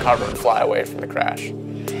able to recover and fly away from the crash.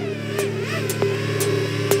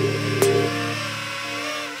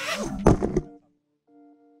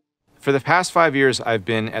 For the past 5 years, I've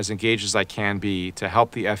been as engaged as I can be to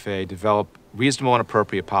help the FAA develop reasonable and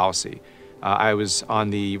appropriate policy. I was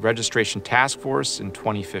on the registration task force in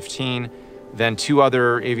 2015, then 2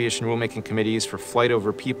 other aviation rulemaking committees for flight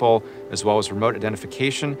over people, as well as remote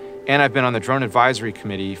identification, and I've been on the drone advisory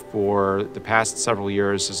committee for the past several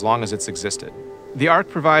years, as long as it's existed. The ARC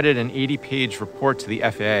provided an 80-page report to the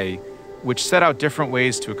FAA, which set out different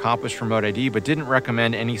ways to accomplish remote ID, but didn't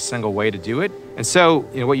recommend any single way to do it. And so,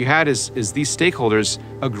 what you had is these stakeholders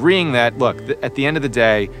agreeing that, look, at the end of the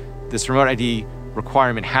day, this remote ID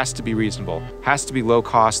requirement has to be reasonable, has to be low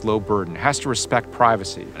cost, low burden, has to respect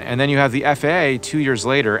privacy. And then you have the FAA 2 years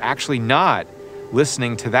later actually not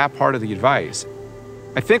listening to that part of the advice.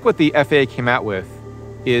 I think what the FAA came out with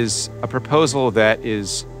is a proposal that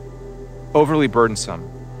is overly burdensome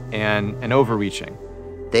and overreaching.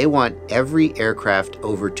 They want every aircraft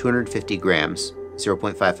over 250 grams,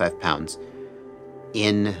 0.55 pounds,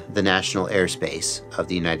 in the national airspace of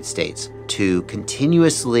the United States to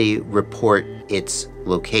continuously report its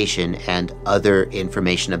location and other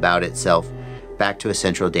information about itself back to a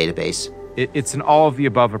central database. It's an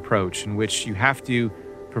all-of-the-above approach in which you have to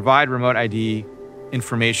provide remote ID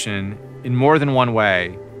information in more than one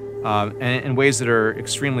way, and in ways that are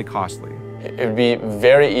extremely costly. It would be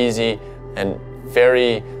very easy and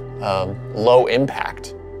very low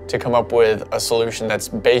impact to come up with a solution that's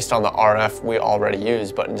based on the RF we already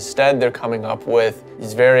use, but instead they're coming up with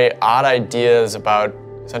these very odd ideas about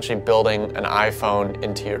essentially building an iPhone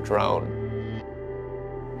into your drone.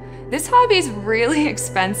 This hobby is really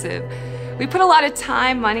expensive. We put a lot of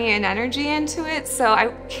time, money, and energy into it, so I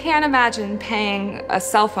can't imagine paying a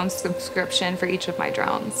cell phone subscription for each of my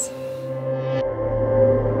drones.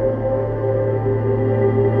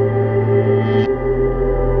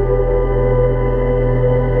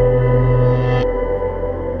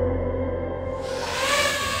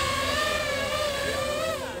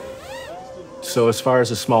 So as far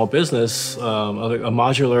as a small business, a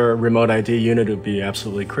modular remote ID unit would be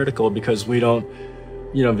absolutely critical because we don't,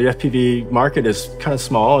 the FPV market is kind of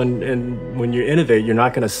small, and when you innovate, you're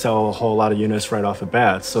not going to sell a whole lot of units right off the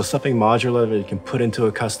bat. So something modular that you can put into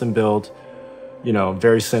a custom build,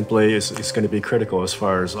 very simply is going to be critical as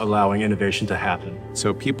far as allowing innovation to happen.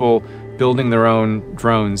 So people building their own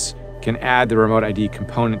drones can add the remote ID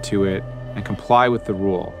component to it and comply with the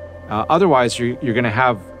rule. Otherwise, you're going to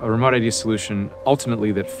have a remote ID solution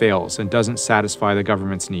ultimately that fails and doesn't satisfy the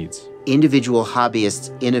government's needs. Individual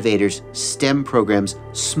hobbyists, innovators, STEM programs,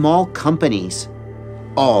 small companies,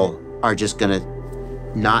 all are just going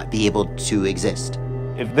to not be able to exist.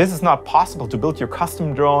 If this is not possible to build your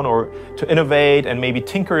custom drone or to innovate and maybe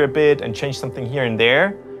tinker a bit and change something here and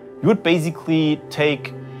there, you would basically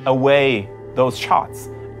take away those shots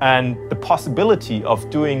and the possibility of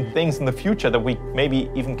doing things in the future that we maybe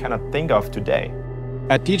even cannot think of today.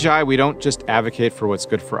 At DJI, we don't just advocate for what's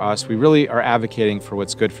good for us, we really are advocating for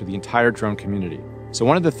what's good for the entire drone community. So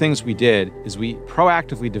one of the things we did is we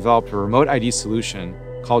proactively developed a remote ID solution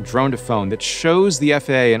called Drone to Phone that shows the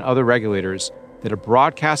FAA and other regulators that a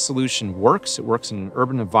broadcast solution works, it works in an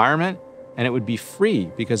urban environment, and it would be free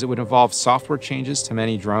because it would involve software changes to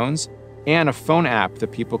many drones and a phone app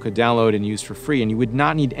that people could download and use for free. And you would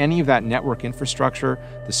not need any of that network infrastructure,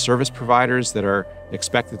 the service providers that are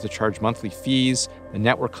expected to charge monthly fees, the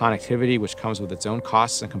network connectivity, which comes with its own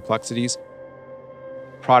costs and complexities.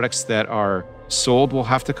 Products that are sold will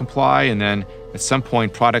have to comply, and then at some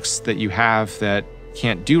point, products that you have that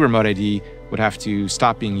can't do remote ID would have to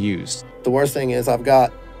stop being used. The worst thing is I've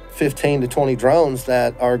got 15 to 20 drones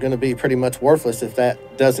that are going to be pretty much worthless if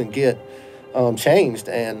that doesn't get changed,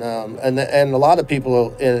 and a lot of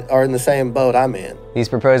people are in the same boat I'm in. These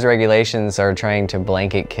proposed regulations are trying to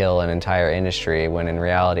blanket kill an entire industry when in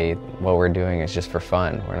reality what we're doing is just for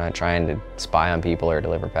fun. We're not trying to spy on people or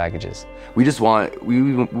deliver packages. We just want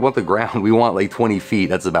the ground. We want like 20 feet.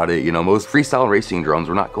 That's about it. Most freestyle racing drones,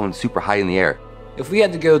 we're not going super high in the air. If we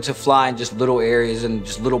had to go to fly in just little areas and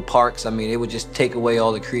just little parks, it would just take away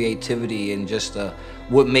all the creativity and just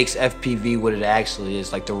what makes FPV what it actually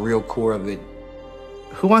is, like the real core of it.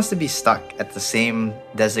 Who wants to be stuck at the same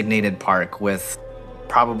designated park with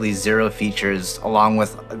probably 0 features along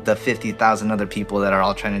with the 50,000 other people that are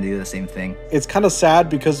all trying to do the same thing? It's kind of sad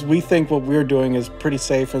because we think what we're doing is pretty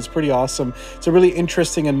safe and it's pretty awesome. It's a really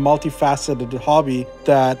interesting and multifaceted hobby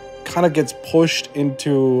that kind of gets pushed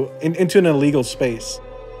into an illegal space.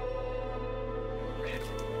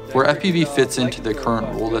 Where FPV fits into the current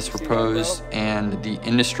rule that's proposed and the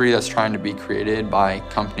industry that's trying to be created by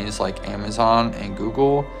companies like Amazon and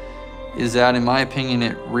Google is that, in my opinion,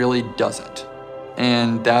 it really doesn't.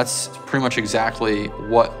 And that's pretty much exactly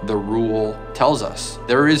what the rule tells us.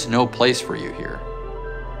 There is no place for you here.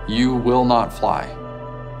 You will not fly.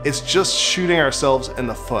 It's just shooting ourselves in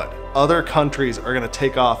the foot. Other countries are gonna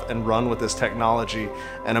take off and run with this technology,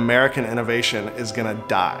 and American innovation is gonna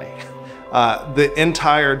die. The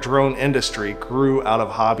entire drone industry grew out of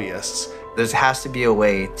hobbyists. There has to be a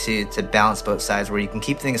way to balance both sides where you can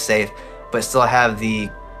keep things safe, but still have the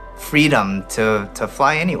freedom to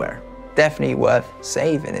fly anywhere. Definitely worth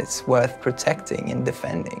saving. It's worth protecting and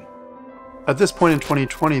defending. At this point in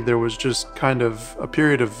 2020, there was just kind of a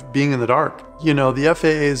period of being in the dark. You know, the FAA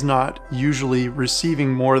is not usually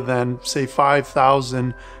receiving more than, say,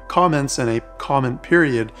 5,000 comments in a comment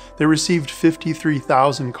period. They received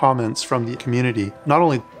 53,000 comments from the community. Not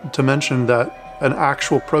only to mention that an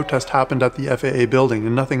actual protest happened at the FAA building,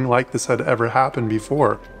 and nothing like this had ever happened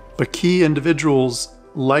before, but key individuals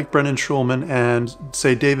like Brennan Schulman and,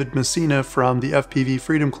 say, David Messina from the FPV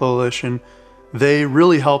Freedom Coalition, they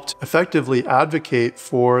really helped effectively advocate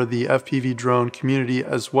for the FPV drone community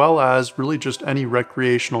as well as really just any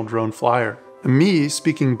recreational drone flyer. And me,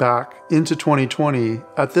 speaking back into 2020,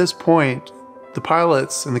 at this point, the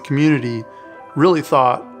pilots and the community really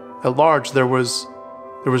thought at large there was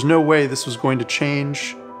no way this was going to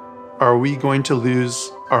change. Are we going to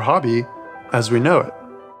lose our hobby as we know it?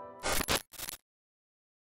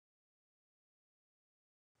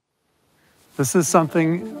 This is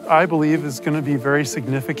something I believe is going to be very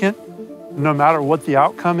significant, no matter what the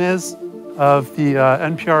outcome is of the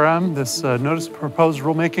NPRM, this Notice of Proposed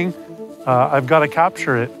Rulemaking. I've got to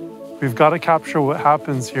capture it. We've got to capture what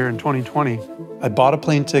happens here in 2020. I bought a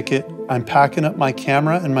plane ticket, I'm packing up my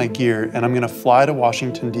camera and my gear, and I'm going to fly to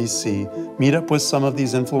Washington, D.C., meet up with some of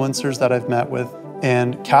these influencers that I've met with,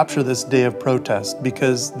 and capture this day of protest,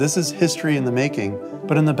 because this is history in the making.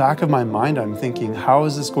 But in the back of my mind, I'm thinking, how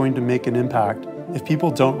is this going to make an impact if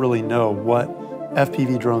people don't really know what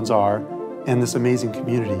FPV drones are and this amazing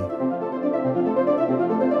community?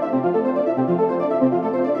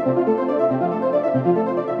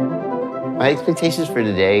 My expectations for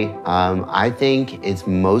today, I think it's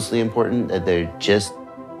mostly important that there just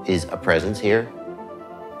is a presence here.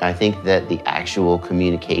 I think that the actual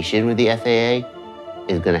communication with the FAA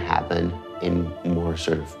is going to happen in more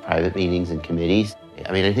sort of private meetings and committees.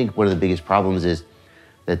 I mean, I think one of the biggest problems is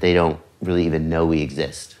that they don't really even know we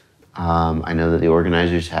exist. I know that the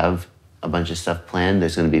organizers have a bunch of stuff planned.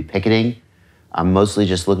 There's going to be picketing. I'm mostly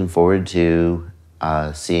just looking forward to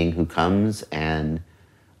seeing who comes and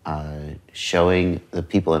showing the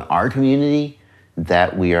people in our community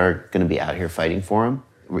that we are going to be out here fighting for them.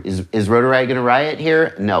 Is Rotary going to riot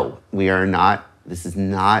here? No, we are not. This is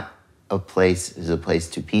not a place. This is a place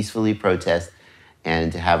to peacefully protest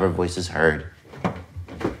and to have our voices heard.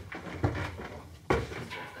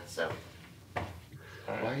 So,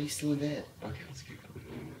 why are you still in bed? Okay, let's keep going.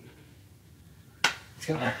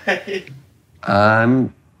 Let's go.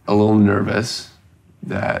 I'm a little nervous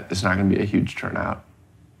that it's not going to be a huge turnout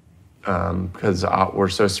because we're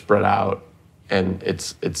so spread out, and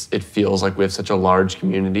it feels like we have such a large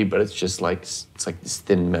community, but it's just like it's like this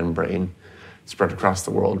thin membrane spread across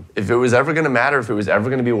the world. If it was ever going to matter, if it was ever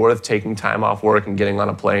going to be worth taking time off work and getting on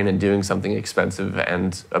a plane and doing something expensive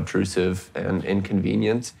and obtrusive and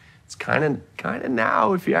inconvenient, it's kind of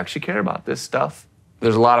now if you actually care about this stuff.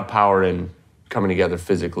 There's a lot of power in coming together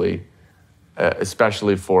physically,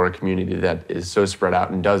 especially for a community that is so spread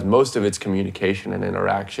out and does most of its communication and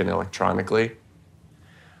interaction electronically.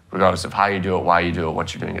 Regardless of how you do it, why you do it,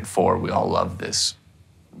 what you're doing it for, we all love this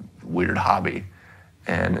weird hobby,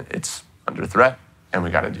 and it's under threat, and we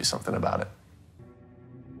got to do something about it.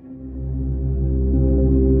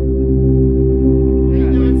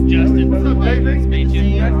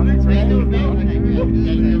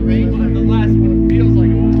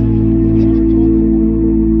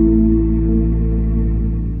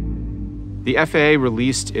 The FAA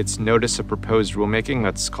released its Notice of Proposed Rulemaking,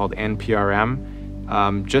 that's called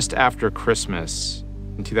NPRM, just after Christmas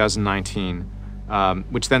in 2019,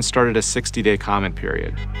 which then started a 60-day comment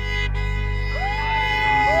period.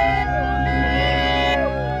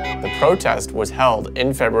 The protest was held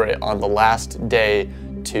in February on the last day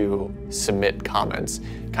to submit comments,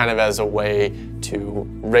 kind of as a way to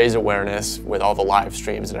raise awareness with all the live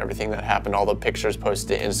streams and everything that happened, all the pictures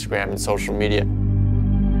posted to Instagram and social media.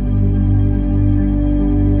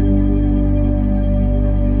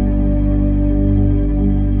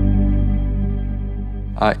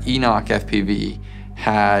 Enoch FPV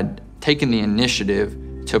had taken the initiative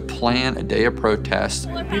to plan a day of protest.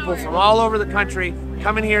 People from all over the country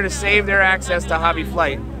coming here to save their access to hobby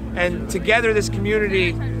flight. And together this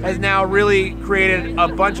community has now really created a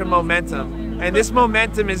bunch of momentum. And this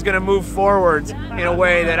momentum is going to move forwards in a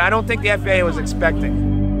way that I don't think the FAA was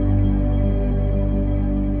expecting.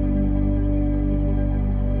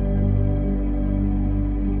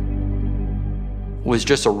 Was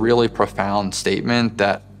just a really profound statement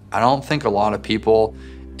that I don't think a lot of people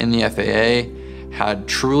in the FAA had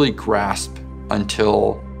truly grasped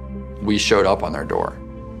until we showed up on their door.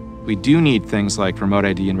 We do need things like remote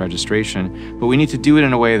ID and registration, but we need to do it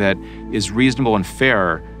in a way that is reasonable and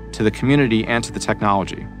fair to the community and to the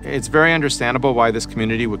technology. It's very understandable why this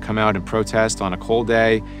community would come out and protest on a cold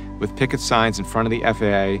day with picket signs in front of the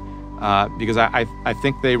FAA, because I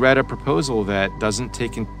think they read a proposal that doesn't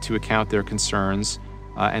take into account their concerns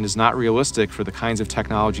and is not realistic for the kinds of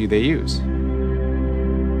technology they use.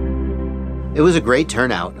 It was a great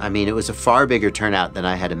turnout. I mean, it was a far bigger turnout than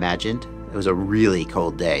I had imagined. It was a really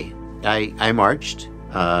cold day. I marched,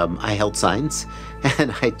 I held signs,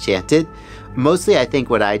 and I chanted. Mostly, I think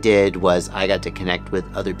what I did was I got to connect with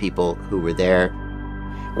other people who were there.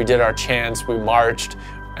 We did our chants, we marched,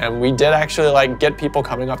 and we did actually get people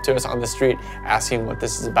coming up to us on the street asking what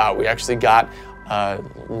this is about. We actually got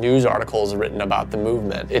news articles written about the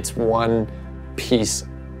movement. It's one piece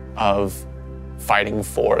of fighting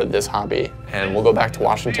for this hobby, and we'll go back to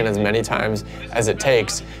Washington as many times as it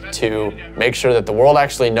takes to make sure that the world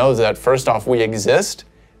actually knows that, first off, we exist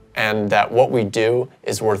and that what we do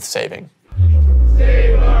is worth saving.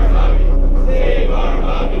 Save our hobby, save our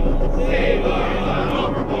hobby, save our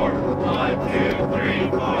hobby. 1, 2, 3,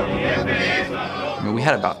 4, I mean, we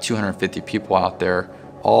had about 250 people out there,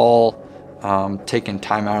 all taking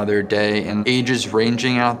time out of their day, and ages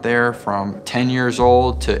ranging out there from 10 years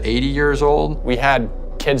old to 80 years old. We had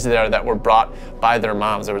kids there that were brought by their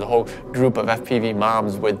moms. There was a whole group of FPV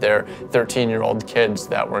moms with their 13-year-old kids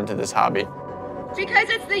that were into this hobby. Because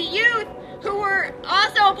it's the youth who were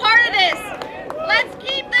also a part of this. Let's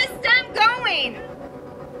keep this STEM going.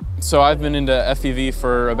 So I've been into FPV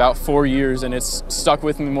for about 4 years, and it's stuck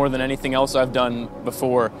with me more than anything else I've done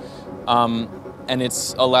before. And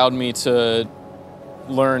it's allowed me to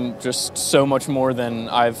learn just so much more than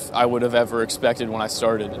I would have ever expected when I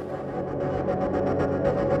started.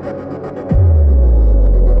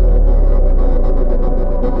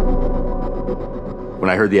 When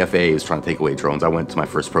I heard the FAA was trying to take away drones, I went to my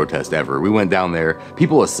first protest ever. We went down there,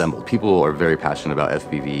 people assembled. People are very passionate about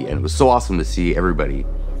FPV, and it was so awesome to see everybody.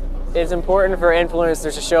 It's important for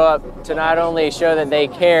influencers to show up to not only show that they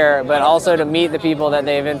care, but also to meet the people that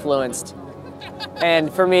they've influenced.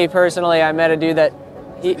 And for me personally, I met a dude that,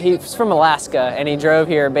 he's from Alaska, and he drove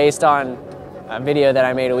here based on a video that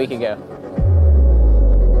I made a week ago.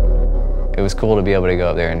 It was cool to be able to go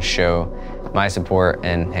up there and show my support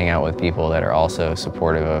and hang out with people that are also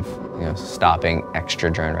supportive of stopping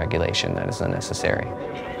extra drone regulation that is unnecessary.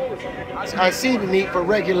 I see the need for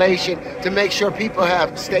regulation to make sure people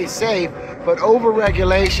stay safe, but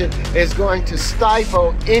over-regulation is going to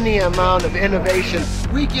stifle any amount of innovation.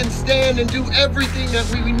 We can stand and do everything that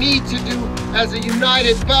we need to do as a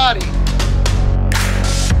united body.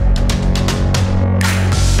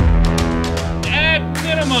 At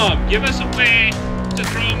minimum, give us a way to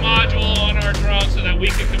throw a module on our drone so that we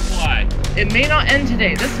can comply. It may not end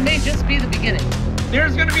today. This may just be the beginning.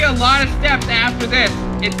 There's going to be a lot of steps after this.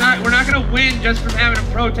 We're not going to win just from having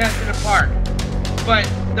a protest in the park. But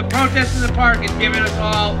the protest in the park is giving us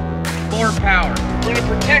all more power. We're going to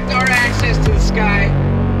protect our access to the sky,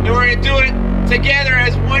 and we're going to do it together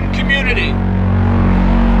as one community.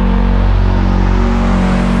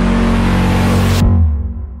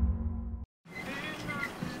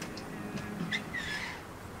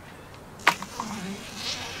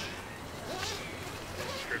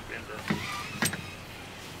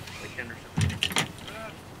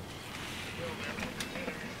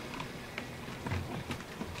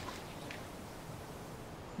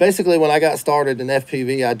 Basically, when I got started in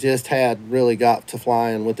FPV, I just had really got to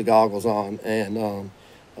flying with the goggles on, and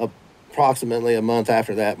approximately a month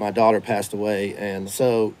after that, my daughter passed away. And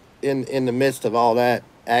so in the midst of all that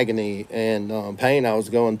agony and pain I was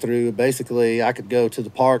going through, basically I could go to the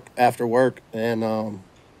park after work and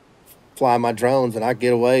fly my drones, and I'd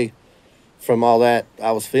get away from all that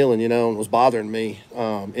I was feeling, and was bothering me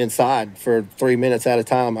inside for 3 minutes at a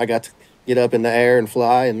time. I got to get up in the air and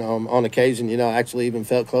fly, and on occasion, I actually even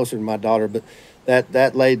felt closer to my daughter. But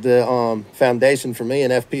that laid the foundation for me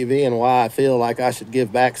in FPV and why I feel like I should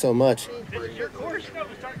give back so much.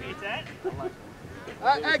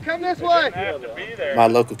 Hey, come this way. My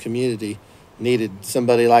local community needed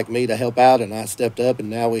somebody like me to help out, and I stepped up, and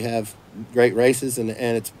now we have great races, and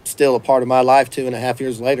it's still a part of my life 2.5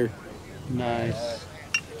 years later. Nice.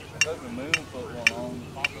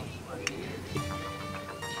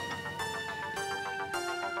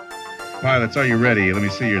 Pilots, are you ready? Let me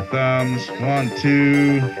see your thumbs. 1,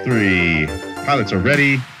 2, 3. Pilots are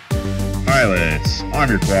ready. Pilots,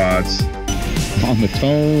 arm your quads. On the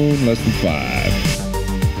tone, less than 5.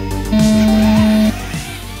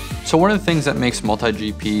 So one of the things that makes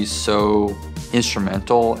multi-GPs so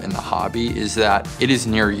instrumental in the hobby is that it is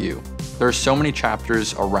near you. There are so many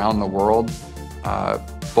chapters around the world,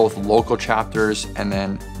 both local chapters, and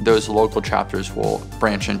then those local chapters will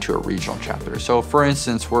branch into a regional chapter. So for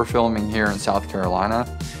instance, we're filming here in South Carolina,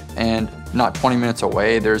 and not 20 minutes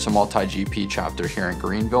away, there's a multi-GP chapter here in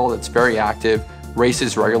Greenville that's very active,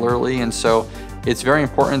 races regularly, and so it's very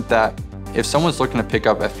important that if someone's looking to pick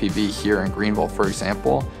up FPV here in Greenville, for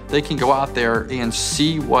example, they can go out there and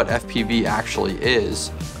see what FPV actually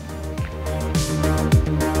is.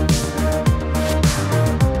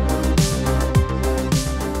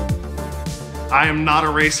 I am not a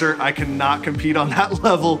racer. I cannot compete on that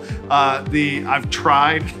level. I've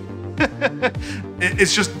tried.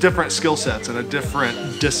 It's just different skill sets and a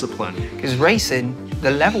different discipline. Because racing,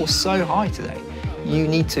 the level's so high today. You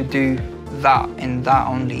need to do that and that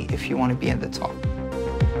only if you want to be at the top.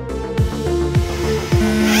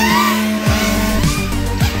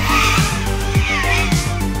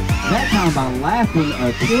 That time by laughing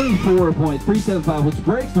a 24.375, which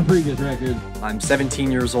breaks the previous record. I'm 17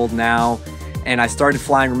 years old now, and I started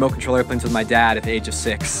flying remote control airplanes with my dad at the age of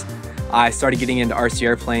 6. I started getting into RC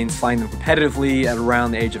airplanes, flying them competitively at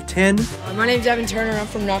around the age of 10. My name's Evan Turner. I'm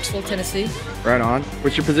from Knoxville, Tennessee. Right on.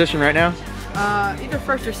 What's your position right now? Either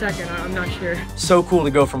first or second, I'm not sure. So cool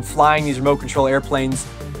to go from flying these remote control airplanes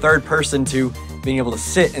third person to being able to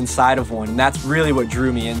sit inside of one. And that's really what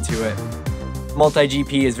drew me into it.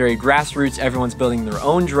 Multi-GP is very grassroots. Everyone's building their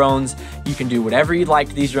own drones. You can do whatever you'd like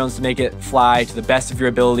to these drones to make it fly to the best of your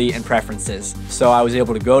ability and preferences. So I was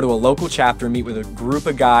able to go to a local chapter and meet with a group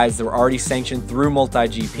of guys that were already sanctioned through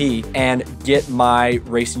Multi-GP and get my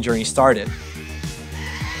racing journey started.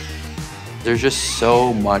 There's just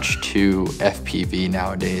so much to FPV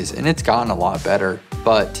nowadays, and it's gotten a lot better.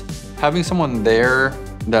 But having someone there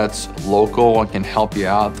that's local and can help you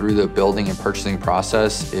out through the building and purchasing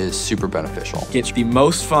process is super beneficial. Get the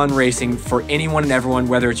most fun racing for anyone and everyone,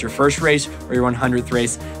 whether it's your first race or your 100th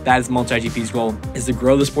race. That is Multi-GP's goal, is to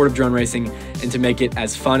grow the sport of drone racing and to make it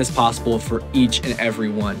as fun as possible for each and every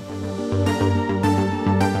one.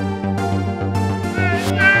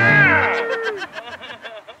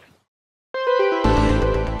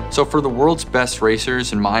 So for the world's best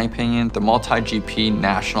racers, in my opinion, the Multi-GP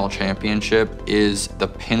National Championship is the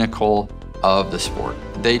pinnacle of the sport.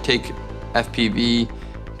 They take FPV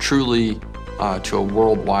truly to a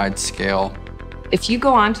worldwide scale. If you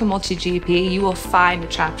go on to Multi-GP, you will find a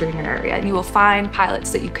chapter in your area, and you will find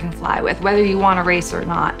pilots that you can fly with, whether you want to race or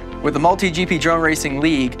not. With the Multi-GP Drone Racing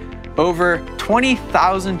League, over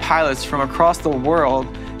 20,000 pilots from across the world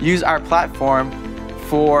use our platform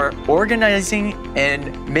for organizing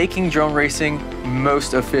and making drone racing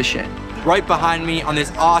most efficient. Right behind me on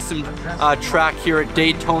this awesome track here at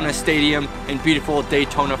Daytona Stadium in beautiful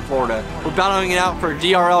Daytona, Florida. We're battling it out for a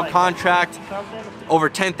DRL contract, over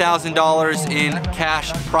 $10,000 in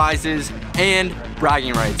cash prizes and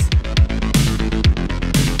bragging rights.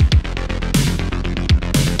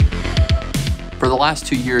 For the last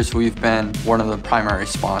 2 years, we've been one of the primary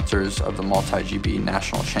sponsors of the Multi-GP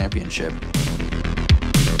National Championship.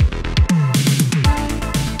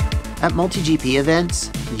 At multi-GP events,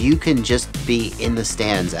 you can just be in the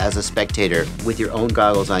stands as a spectator with your own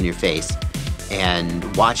goggles on your face and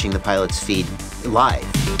watching the pilots feed live.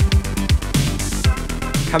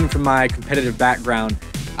 Coming from my competitive background,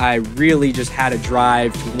 I really just had a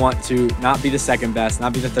drive to want to not be the second best,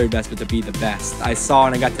 not be the third best, but to be the best. I saw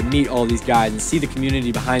and I got to meet all these guys and see the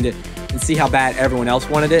community behind it and see how bad everyone else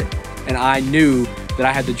wanted it. And I knew that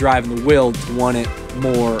I had the drive and the will to want it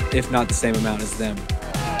more, if not the same amount as them.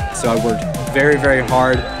 So I worked very, very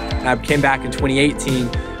hard, and I came back in 2018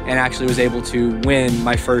 and actually was able to win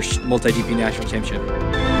my first Multi-GP National Championship.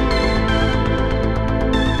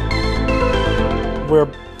 We're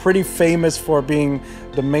pretty famous for being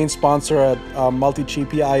the main sponsor at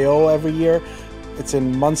Multi-GP I/O every year. It's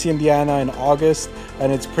in Muncie, Indiana in August,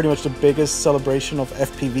 and it's pretty much the biggest celebration of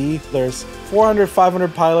FPV. There's 400,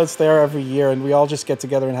 500 pilots there every year, and we all just get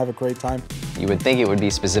together and have a great time. You would think it would be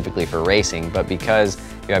specifically for racing, but because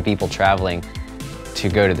you have people traveling to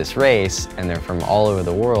go to this race, and they're from all over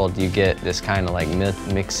the world, you get this kind of like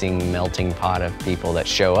mixing, melting pot of people that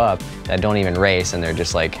show up that don't even race, and they're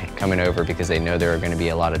just like coming over because they know there are going to be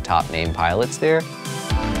a lot of top name pilots there.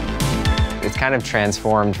 It's kind of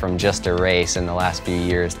transformed from just a race in the last few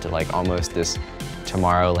years to like almost this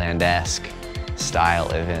Tomorrowland-esque style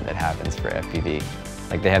event that happens for FPV.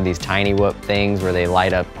 Like they have these tiny whoop things where they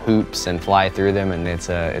light up hoops and fly through them, and it's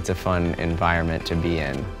a fun environment to be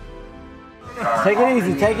in. Take it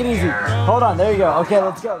easy, take it easy. Hold on, there you go. Okay,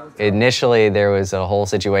 let's go. Initially, there was a whole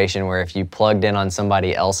situation where if you plugged in on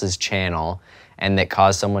somebody else's channel and that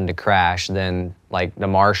caused someone to crash, then like the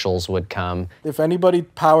marshals would come. If anybody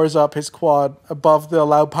powers up his quad above the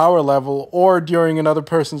allowed power level or during another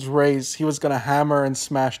person's race, he was gonna hammer and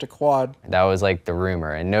smash the quad. That was like the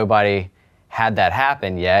rumor, and nobody had that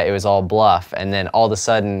happen yet. It was all bluff, and then all of a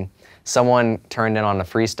sudden, someone turned in on a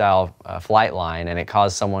freestyle flight line, and it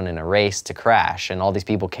caused someone in a race to crash, and all these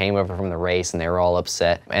people came over from the race and they were all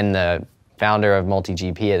upset. And the founder of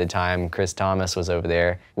MultiGP at the time, Chris Thomas, was over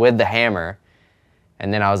there with the hammer,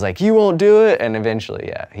 and then I was like, you won't do it? And eventually,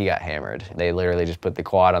 yeah, he got hammered. They literally just put the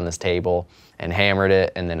quad on this table and hammered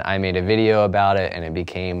it, and then I made a video about it, and it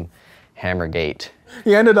became Hammergate.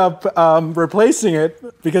 He ended up replacing it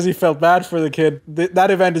because he felt bad for the kid. That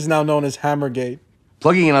event is now known as Hammergate.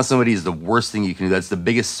 Plugging in on somebody is the worst thing you can do. That's the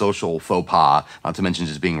biggest social faux pas, not to mention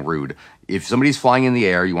just being rude. If somebody's flying in the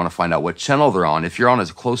air, you want to find out what channel they're on. If you're on a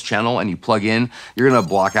close channel and you plug in, you're going to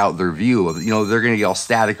block out their view of, they're going to get all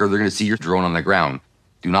static, or they're going to see your drone on the ground.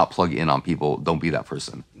 Do not plug in on people. Don't be that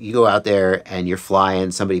person. You go out there and you're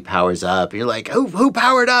flying, somebody powers up, and you're like, who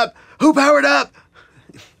powered up? Who powered up?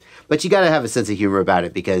 But you got to have a sense of humor about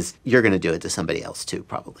it, because you're going to do it to somebody else too,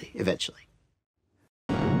 probably, eventually.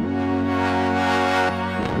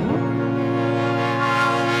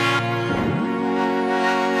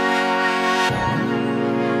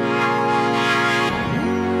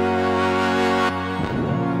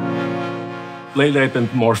 Lately, I've been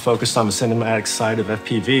more focused on the cinematic side of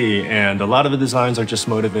FPV, and a lot of the designs are just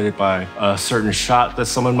motivated by a certain shot that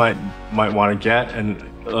someone might want to get, and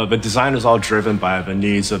the design is all driven by the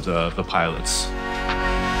needs of the pilots.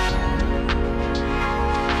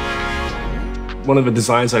 One of the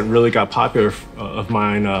designs that really got popular of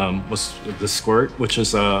mine was the Squirt, which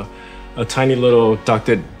is a tiny little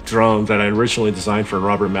ducted drone that I originally designed for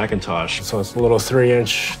Robert McIntosh. So it's a little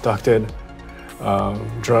 3-inch ducted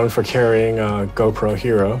drone for carrying a GoPro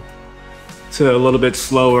Hero. It's a little bit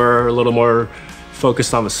slower, a little more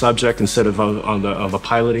focused on the subject instead of on the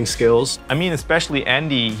piloting skills. I mean, especially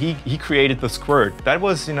Andy, he created the Squirt. That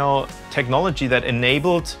was, technology that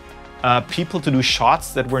enabled people to do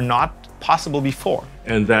shots that were not possible before.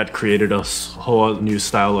 And that created a whole new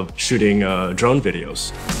style of shooting drone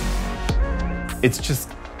videos. It's just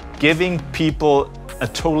giving people a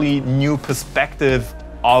totally new perspective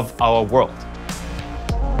of our world.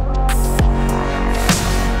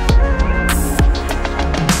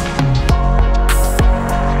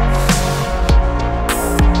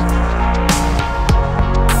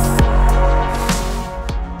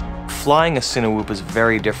 Flying a Cinewoop is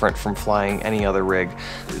very different from flying any other rig.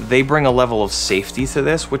 They bring a level of safety to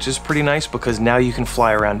this, which is pretty nice, because now you can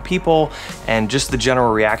fly around people, and just the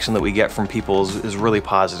general reaction that we get from people is really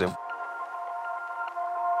positive.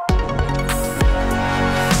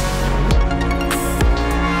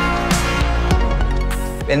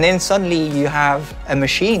 And then suddenly you have a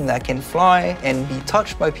machine that can fly and be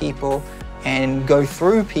touched by people and go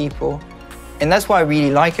through people. And that's what I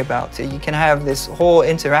really like about it. You can have this whole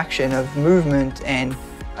interaction of movement, and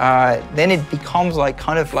then it becomes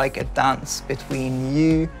kind of like a dance between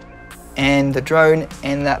you and the drone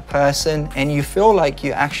and that person, and you feel like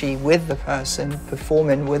you're actually with the person,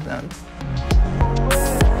 performing with them.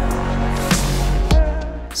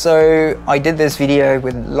 So I did this video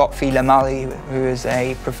with Lotfi Lamali, who is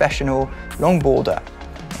a professional longboarder,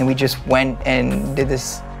 and we just went and did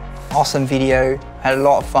this awesome video, had a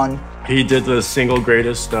lot of fun. He did the single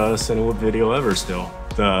greatest Cinewoop video ever still,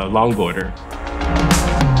 the longboarder.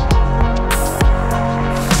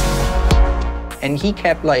 And he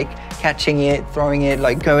kept catching it, throwing it,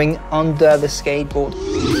 going under the skateboard.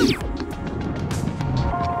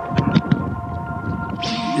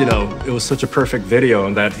 It was such a perfect video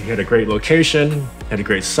in that he had a great location, had a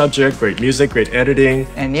great subject, great music, great editing.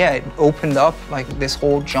 And yeah, it opened up this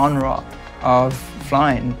whole genre of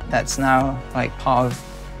flying that's now part of,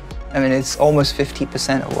 it's almost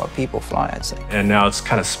 50% of what people fly, I'd say. And now it's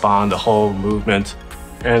kind of spawned a whole movement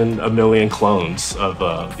and a million clones of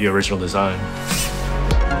the original design.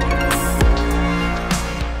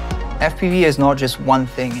 FPV is not just one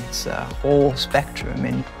thing, it's a whole spectrum,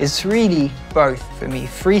 and it's really both for me.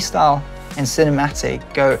 Freestyle and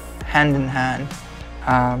cinematic go hand in hand.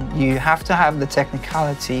 You have to have the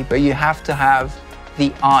technicality, but you have to have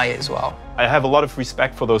the eye as well. I have a lot of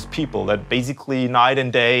respect for those people that basically night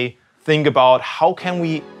and day think about how can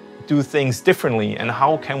we do things differently and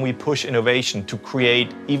how can we push innovation to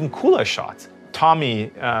create even cooler shots.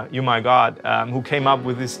 Tommy, you my God, who came up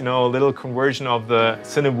with this, little conversion of the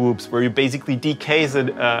Cinewhoops where you basically decase a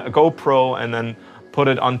GoPro and then put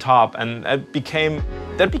it on top, and that became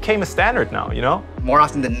a standard now, More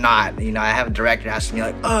often than not, I have a director asking me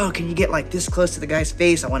like, oh, can you get like this close to the guy's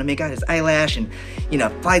face? I want to make out his eyelash and,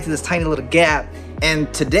 fly through this tiny little gap.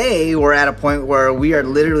 And today we're at a point where we are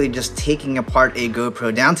literally just taking apart a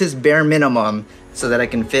GoPro down to its bare minimum so that I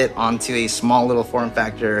can fit onto a small little form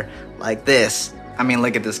factor like this. I mean,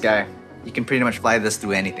 look at this guy. You can pretty much fly this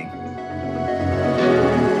through anything.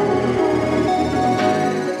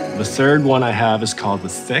 The third one I have is called the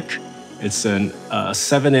Thick. It's a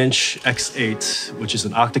 7-inch X8, which is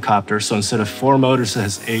an octocopter. So instead of 4 motors, it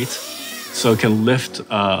has 8. So it can lift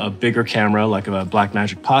a bigger camera like a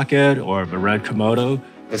Blackmagic Pocket or a Red Komodo.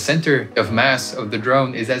 The center of mass of the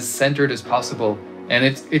drone is as centered as possible. And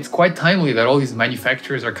it's quite timely that all these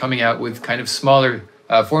manufacturers are coming out with kind of smaller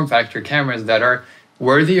form factor cameras that are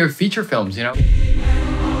worthy of feature films,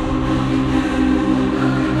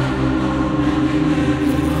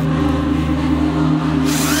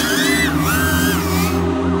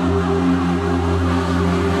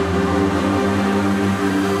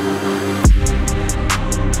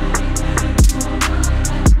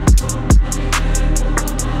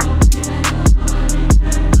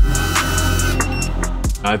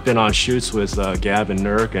 I've been on shoots with Gab and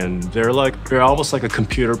Nurk, and they're almost like a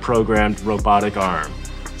computer-programmed robotic arm.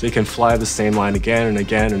 They can fly the same line again and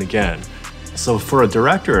again and again. So for a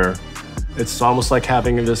director, it's almost like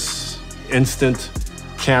having this instant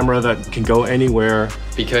camera that can go anywhere.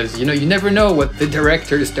 Because you never know what the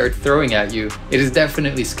director starts throwing at you. It is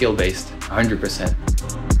definitely skill-based, 100%.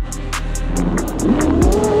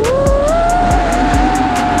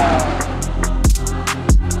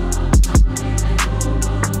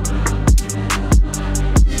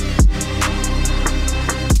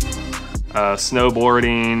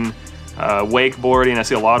 Snowboarding, wakeboarding. I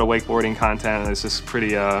see a lot of wakeboarding content, and it's just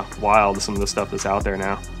pretty wild, some of the stuff that's out there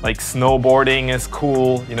now. Like snowboarding is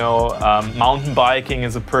cool, mountain biking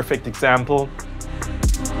is a perfect example.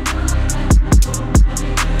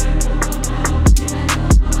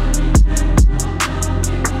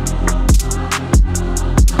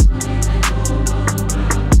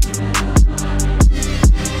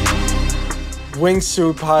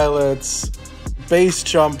 Wingsuit pilots, base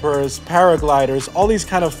jumpers, paragliders, all these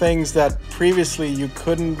kind of things that previously you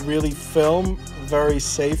couldn't really film very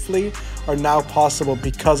safely are now possible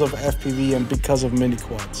because of FPV and because of mini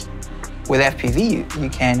quads. With FPV, you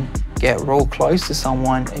can get real close to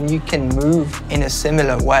someone and you can move in a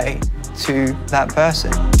similar way to that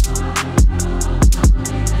person.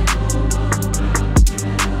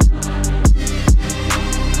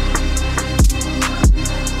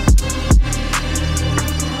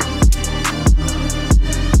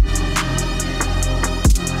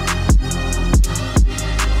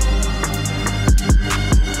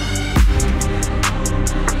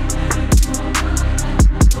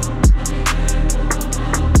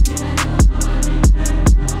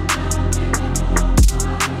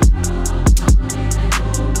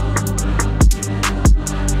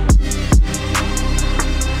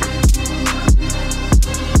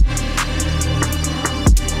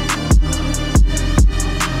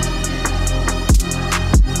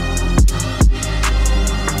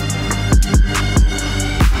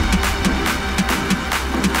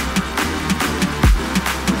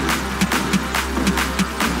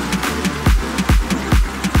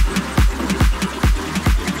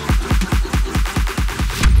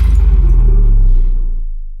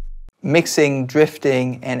 Mixing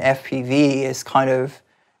drifting and FPV is kind of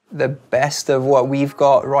the best of what we've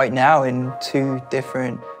got right now in two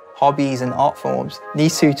different hobbies and art forms.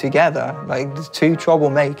 These two together, like the two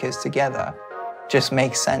troublemakers together, just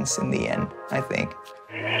makes sense in the end, I think.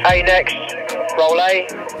 A next, roll A.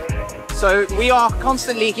 So we are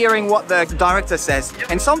constantly hearing what the director says,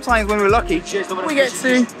 and sometimes when we're lucky, we get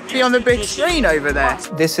to be on the big screen over there.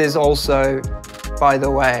 This is also, by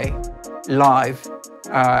the way, live.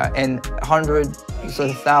 And hundreds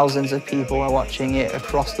of thousands of people are watching it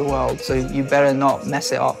across the world, so you better not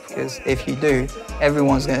mess it up, because if you do,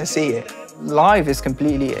 everyone's going to see it. Live is a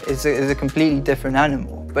completely different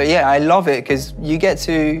animal. But yeah, I love it because you get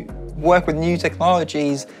to work with new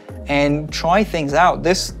technologies and try things out.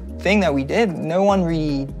 This thing that we did. No one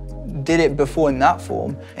really did it before in that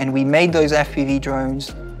form. And we made those FPV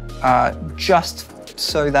drones just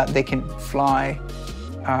so that they can fly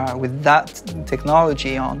with that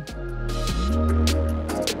technology on.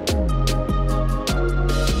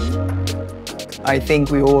 I think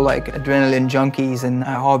we're all like adrenaline junkies in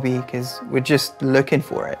our hobby because we're just looking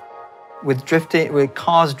for it. With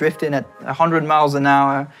cars drifting at 100 miles an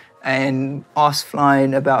hour and us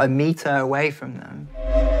flying about a meter away from them.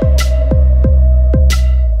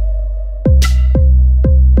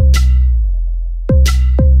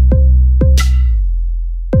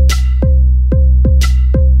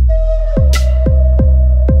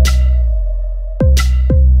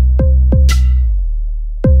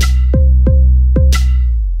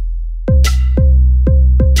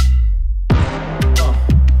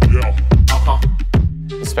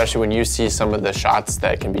 Especially when you see some of the shots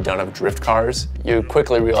that can be done of drift cars, you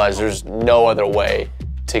quickly realize there's no other way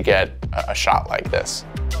to get a shot like this.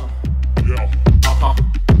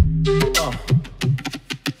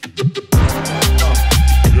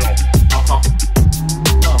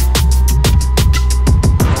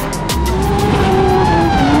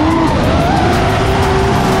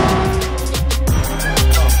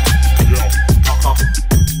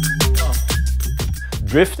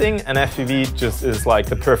 Drifting and FPV just is like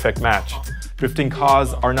the perfect match. Drifting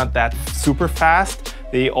cars are not that super fast.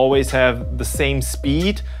 They always have the same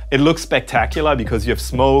speed. It looks spectacular because you have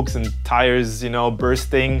smokes and tires, you know,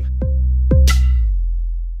 bursting.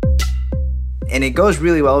 And it goes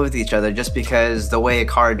really well with each other just because the way a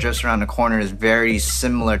car drifts around a corner is very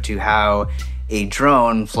similar to how a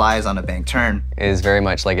drone flies on a bank turn. It is very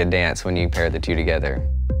much like a dance when you pair the two together.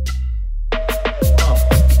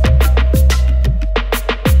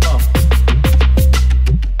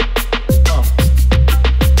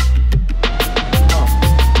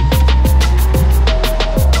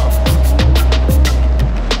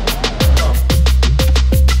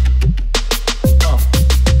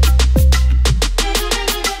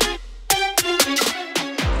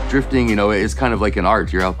 Drifting, you know, is kind of like an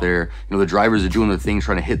art. You're out there, you know, the drivers are doing the thing,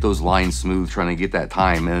 trying to hit those lines smooth, trying to get that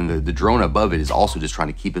time. And the drone above it is also just trying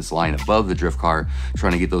to keep its line above the drift car,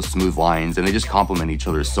 trying to get those smooth lines. And they just complement each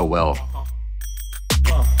other so well.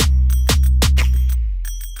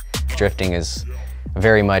 Drifting is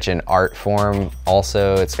very much an art form.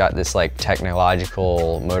 Also, it's got this like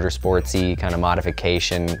technological, motorsportsy kind of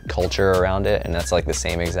modification culture around it. And that's like the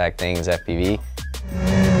same exact thing as FPV.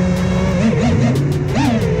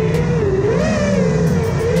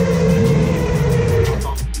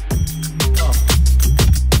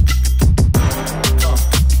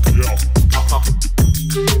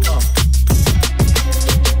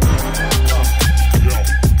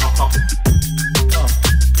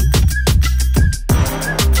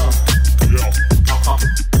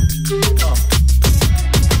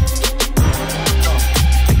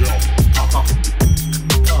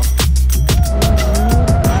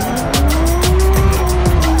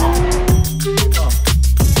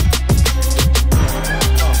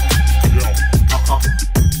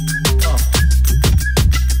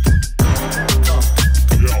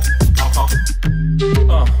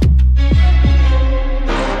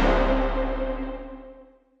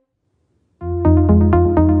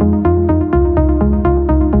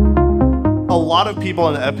 A lot of people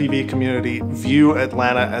in the FPV community view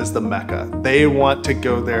Atlanta as the Mecca. They want to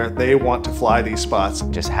go there, they want to fly these spots.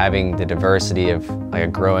 Just having the diversity of like a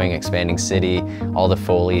growing, expanding city, all the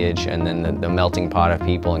foliage, and then the melting pot of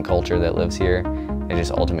people and culture that lives here, it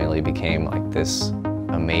just ultimately became like this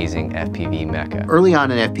amazing FPV Mecca. Early on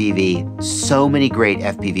in FPV, so many great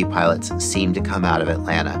FPV pilots seemed to come out of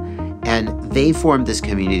Atlanta. And they formed this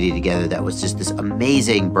community together that was just this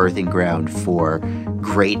amazing birthing ground for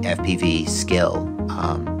great FPV skill.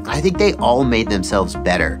 I think they all made themselves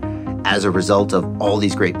better as a result of all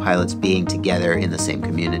these great pilots being together in the same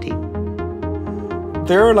community.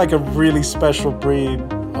 They're like a really special breed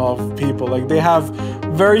of people. Like they have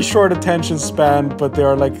very short attention span, but they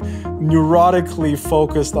are like neurotically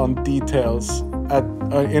focused on details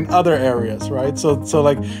in other areas, right? So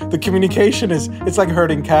like the communication it's like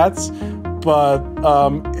herding cats, but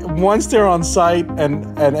once they're on site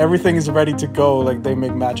and everything is ready to go, like they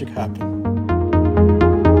make magic happen.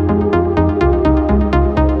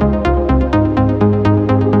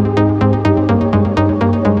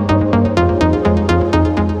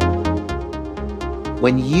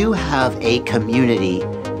 When you have a community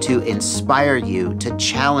to inspire you, to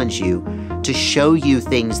challenge you, to show you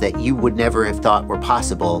things that you would never have thought were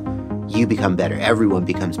possible, you become better. Everyone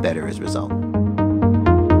becomes better as a result.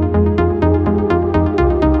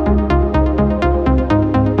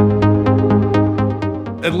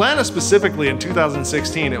 Atlanta specifically in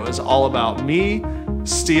 2016, it was all about me,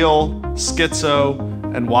 Steele, Schizo,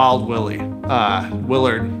 and Wild Willie.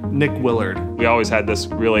 Nick Willard. We always had this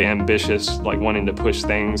really ambitious, like wanting to push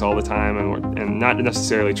things all the time and not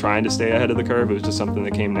necessarily trying to stay ahead of the curve. It was just something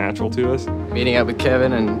that came natural to us. Meeting up with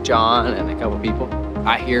Kevin and John and a couple people.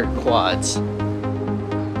 I hear quads.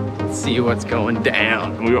 Let's see what's going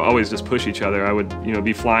down. And we would always just push each other. I would,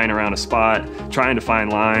 be flying around a spot, trying to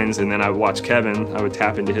find lines, and then I would watch Kevin. I would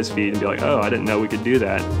tap into his feet and be like, oh, I didn't know we could do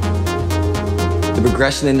that. The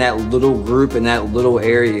progression in that little group, in that little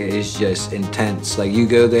area is just intense. Like you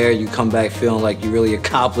go there, you come back feeling like you really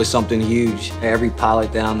accomplished something huge. Every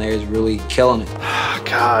pilot down there is really killing it.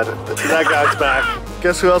 God, that guy's back.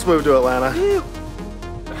 Guess who else moved to Atlanta?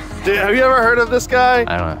 Dude, have you ever heard of this guy?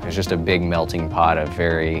 I don't know, it's just a big melting pot of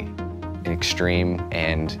very extreme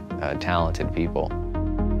and talented people.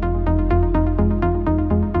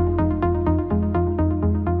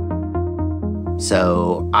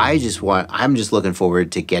 So I'm just looking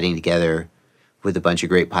forward to getting together with a bunch of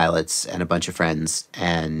great pilots and a bunch of friends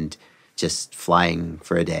and just flying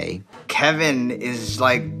for a day. Kevin is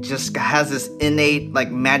just has this innate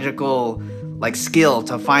magical skill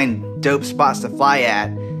to find dope spots to fly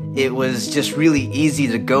at. It was just really easy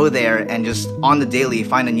to go there and just on the daily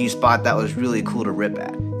find a new spot that was really cool to rip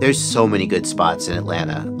at. There's so many good spots in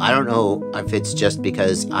Atlanta. I don't know if it's just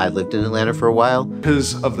because I lived in Atlanta for a while.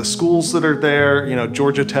 Because of the schools that are there,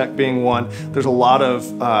 Georgia Tech being one, there's a lot of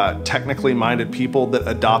technically minded people that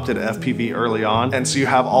adopted FPV early on. And so you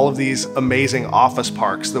have all of these amazing office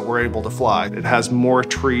parks that we're able to fly. It has more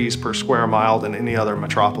trees per square mile than any other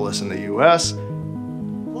metropolis in the US.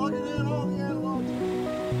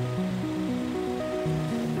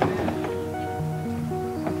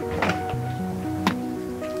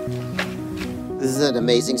 This is an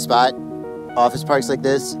amazing spot. Office parks like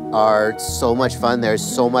this are so much fun. There's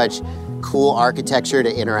so much cool architecture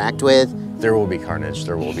to interact with. There will be carnage,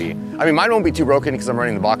 there will be. I mean, mine won't be too broken because I'm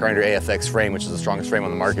running the Block Grinder AFX frame, which is the strongest frame on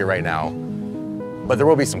the market right now. But there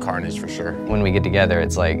will be some carnage for sure. When we get together,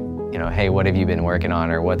 it's like, hey, what have you been working on,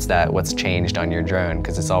 or what's changed on your drone?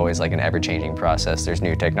 Because it's always like an ever-changing process. There's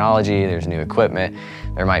new technology, there's new equipment,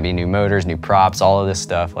 there might be new motors, new props, all of this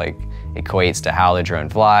stuff equates to how the drone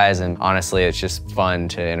flies, and honestly, it's just fun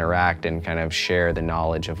to interact and kind of share the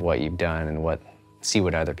knowledge of what you've done and see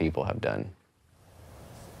what other people have done.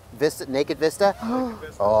 Naked Vista?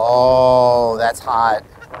 Oh, that's hot.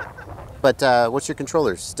 But what's your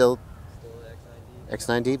controller? Still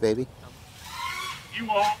X9D, baby? You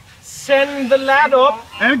all send the lad up.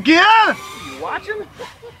 And gear! You watching?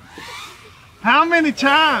 How many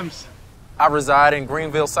times? I reside in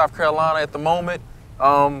Greenville, South Carolina at the moment.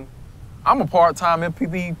 I'm a part-time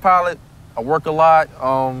FPV pilot. I work a lot.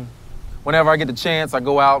 Whenever I get the chance, I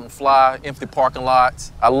go out and fly empty parking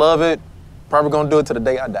lots. I love it. Probably gonna do it till the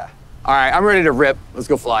day I die. All right, I'm ready to rip. Let's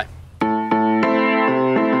go fly.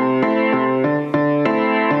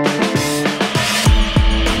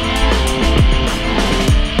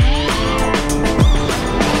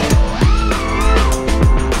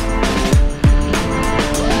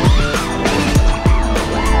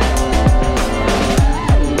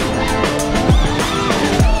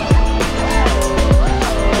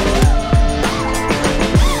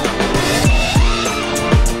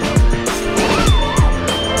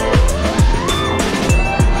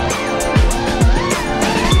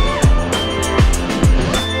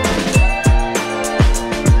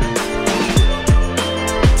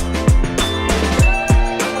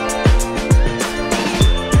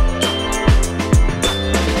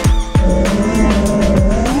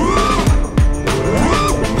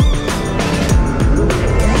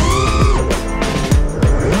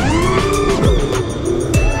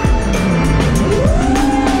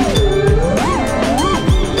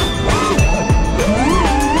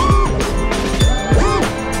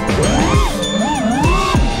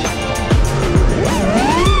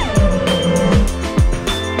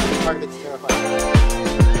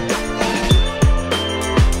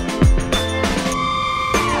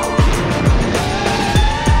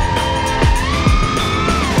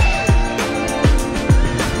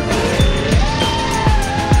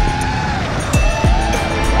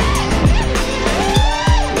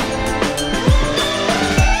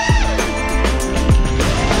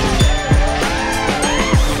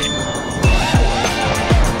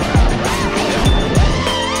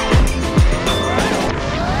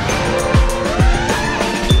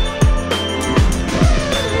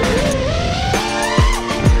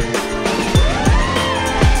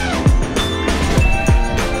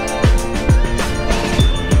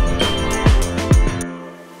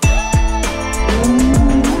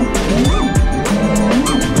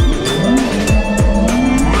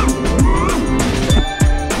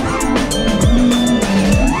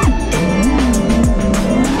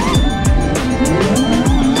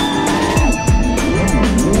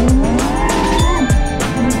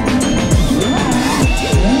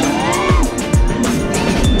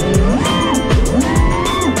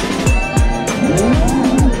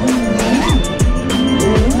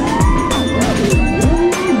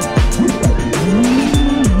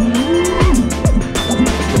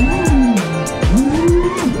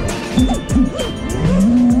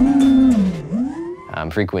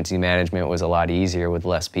 Frequency management was a lot easier with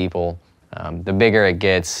less people. The bigger it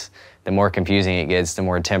gets, the more confusing it gets, the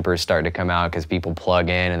more tempers start to come out because people plug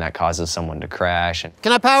in and that causes someone to crash.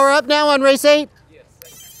 Can I power up now on race 8?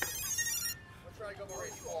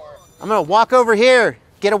 I'm gonna walk over here,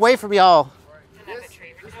 get away from y'all.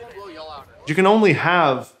 You can only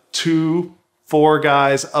have 2, 4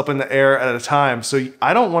 guys up in the air at a time. So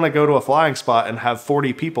I don't want to go to a flying spot and have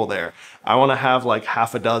 40 people there. I want to have like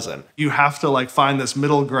half a dozen. You have to like find this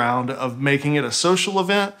middle ground of making it a social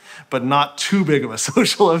event, but not too big of a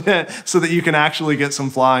social event so that you can actually get some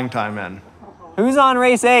flying time in. Who's on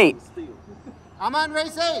race 8? I'm on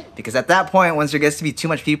race 8. Because at that point, once there gets to be too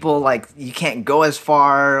much people, like you can't go as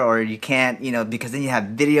far or you can't, you know, because then you have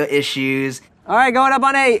video issues. All right, going up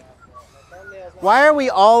on 8. Why are we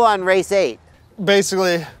all on race 8?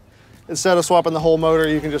 Basically, instead of swapping the whole motor,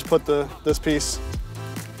 you can just put this piece,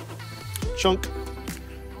 chunk,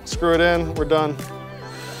 screw it in, we're done.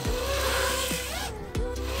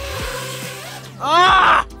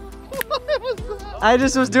 Ah! I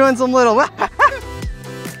just was doing some little.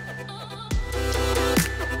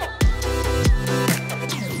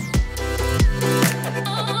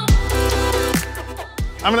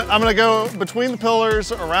 I'm gonna go between the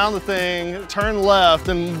pillars, around the thing, turn left,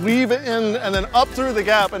 and weave it in, and then up through the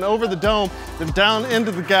gap and over the dome, then down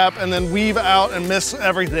into the gap, and then weave out and miss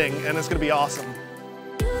everything, and it's gonna be awesome.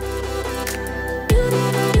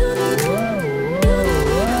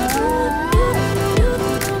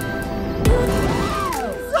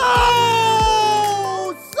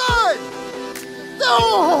 Oh, son!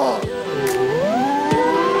 Oh!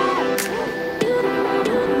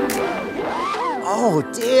 Oh,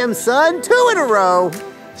 damn, son, 2 in a row.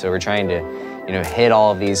 So we're trying to, hit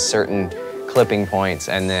all of these certain clipping points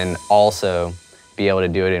and then also be able to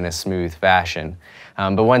do it in a smooth fashion.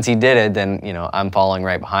 But once he did it, then, I'm following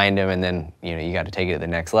right behind him, and then, you got to take it to the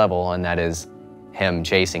next level, and that is him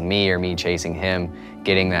chasing me or me chasing him,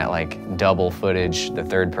 getting that like double footage, the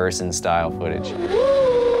third person style footage.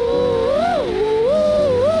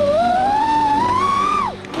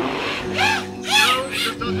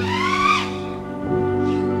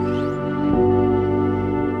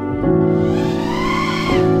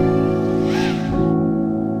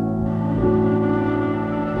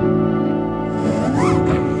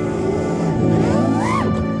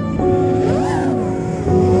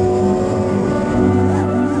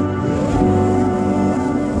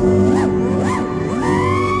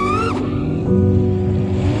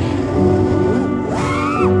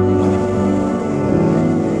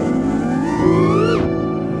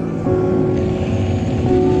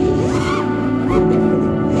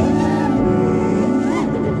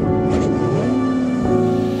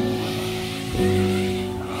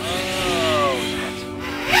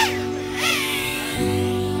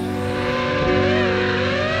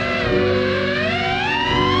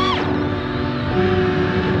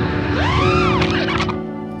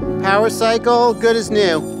 Power cycle, good as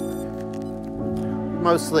new.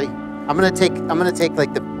 Mostly. I'm gonna take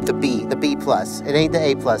like the B plus. It ain't the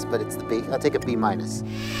A plus, but it's the B. I'll take a B minus.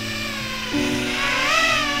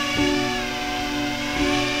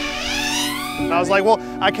 And I was like, well,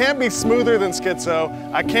 I can't be smoother than Schizo.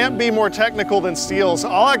 I can't be more technical than Steel. So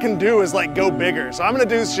all I can do is like go bigger. So I'm gonna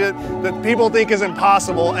do shit that people think is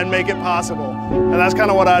impossible and make it possible. And that's kind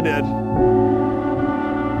of what I did.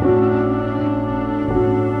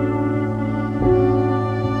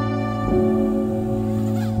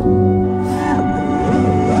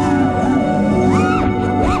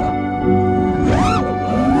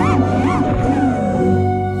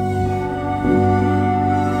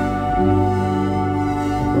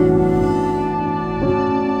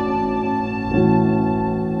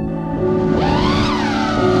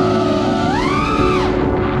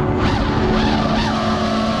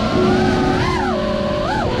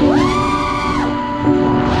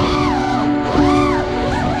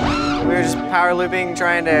 Power looping,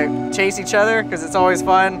 trying to chase each other because it's always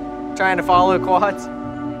fun trying to follow quads.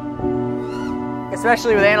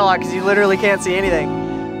 Especially with analog because you literally can't see anything.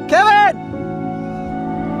 Kevin!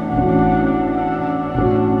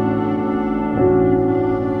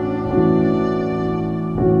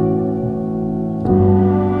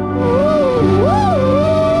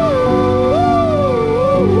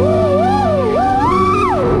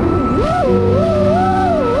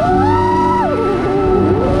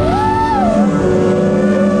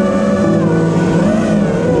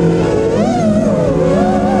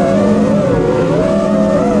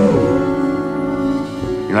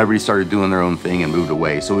 everybody started doing their own thing and moved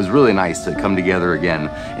away. So it was really nice to come together again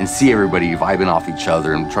and see everybody vibing off each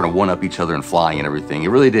other and trying to one-up each other and flying and everything. It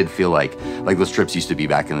really did feel like those trips used to be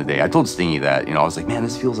back in the day. I told Stingy that, I was like, man,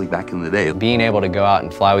 this feels like back in the day. Being able to go out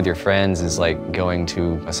and fly with your friends is like going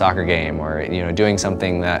to a soccer game or, doing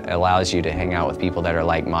something that allows you to hang out with people that are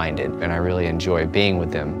like-minded. And I really enjoy being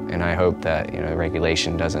with them. And I hope that,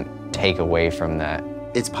 regulation doesn't take away from that.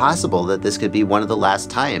 It's possible that this could be one of the last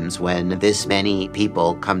times when this many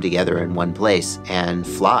people come together in one place and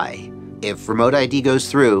fly. If remote ID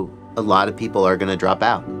goes through, a lot of people are going to drop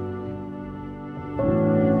out.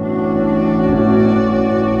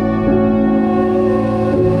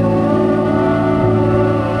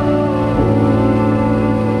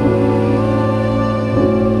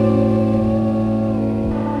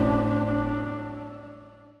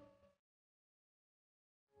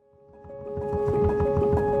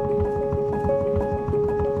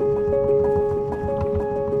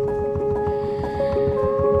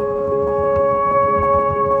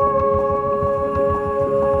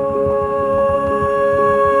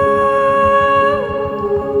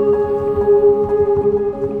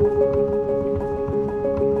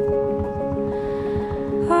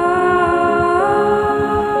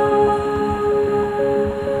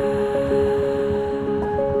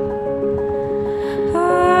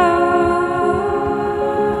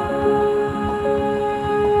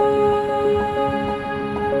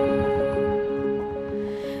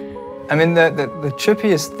 I mean, the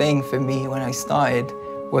trippiest thing for me when I started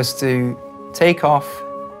was to take off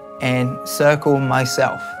and circle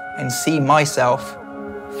myself and see myself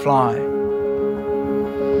fly.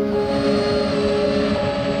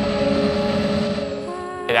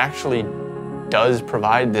 It actually does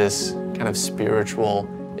provide this kind of spiritual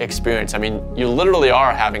experience. I mean, you literally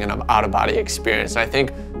are having an out-of-body experience. And I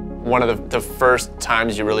think one of the first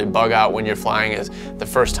times you really bug out when you're flying is the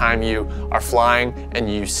first time you are flying and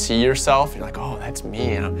you see yourself. You're like, oh, that's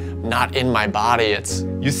me. I'm not in my body.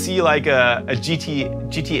 You see like a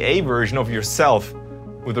GTA version of yourself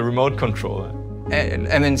with a remote controller.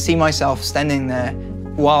 I mean, see myself standing there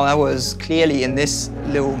while I was clearly in this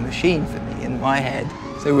little machine for me in my head.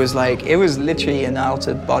 So it was literally an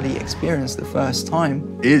out-of-body experience the first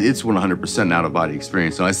time. It's 100% an out-of-body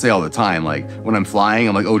experience. So I say all the time, like when I'm flying,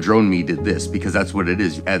 I'm like, oh, drone me did this, because that's what it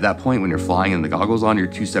is. At that point, when you're flying and the goggles on, you're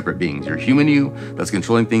two separate beings. You're human you that's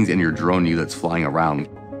controlling things and you're drone you that's flying around.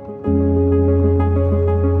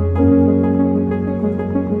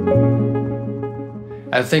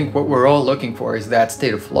 I think what we're all looking for is that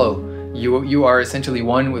state of flow. You are essentially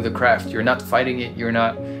one with the craft. You're not fighting it. You're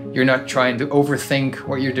not trying to overthink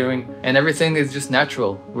what you're doing, and everything is just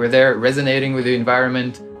natural. We're there resonating with the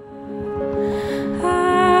environment.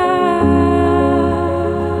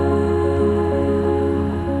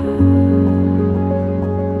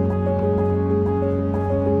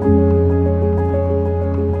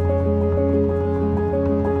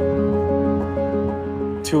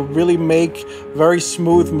 To really make very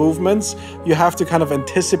smooth movements, you have to kind of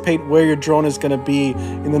anticipate where your drone is going to be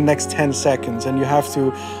in the next 10 seconds, and you have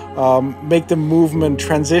to make the movement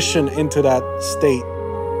transition into that state.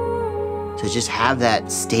 To just have that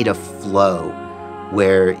state of flow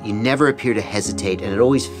where you never appear to hesitate and it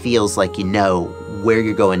always feels like you know where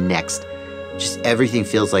you're going next. Just everything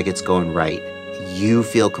feels like it's going right. You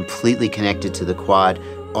feel completely connected to the quad.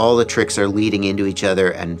 All the tricks are leading into each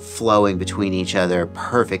other and flowing between each other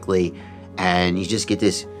perfectly, and you just get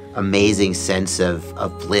this amazing sense of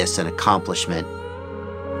bliss and accomplishment.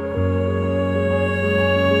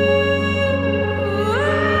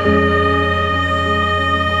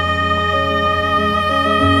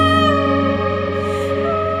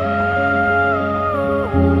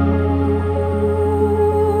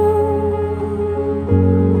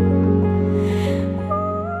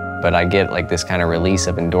 But I get like this kind of release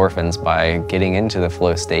of endorphins by getting into the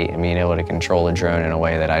flow state and being able to control a drone in a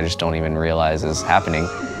way that I just don't even realize is happening.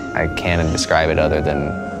 I can't describe it other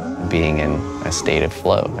than being in a state of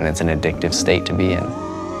flow, and it's an addictive state to be in.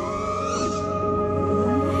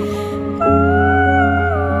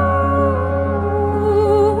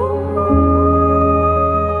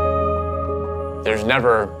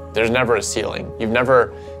 There's never a ceiling. You've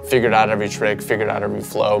never figured out every trick, figured out every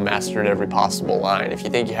flow, mastered every possible line. If you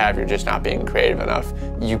think you have, you're just not being creative enough.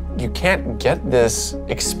 You can't get this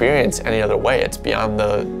experience any other way. It's beyond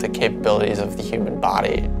the capabilities of the human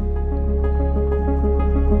body.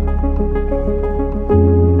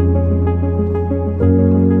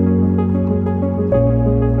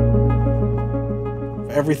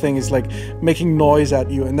 Everything is like making noise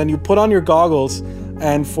at you, and then you put on your goggles,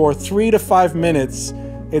 and for 3 to 5 minutes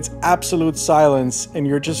It's absolute silence, and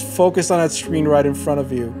you're just focused on that screen right in front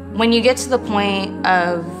of you. When you get to the point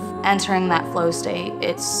of entering that flow state,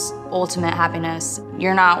 it's ultimate happiness.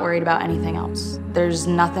 You're not worried about anything else. There's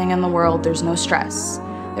nothing in the world, there's no stress,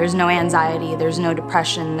 there's no anxiety, there's no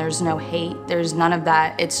depression, there's no hate, there's none of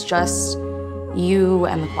that. It's just you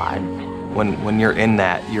and the quad. When you're in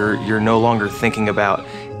that, you're no longer thinking about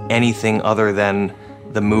anything other than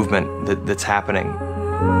the movement that's happening.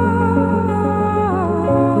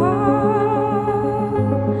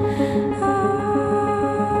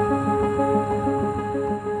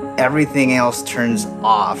 Everything else turns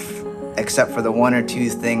off except for the one or two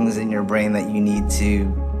things in your brain that you need to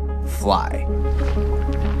fly.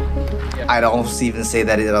 I'd almost even say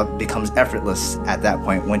that it becomes effortless at that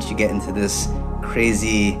point once you get into this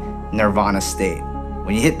crazy nirvana state.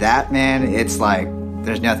 When you hit that, man, it's like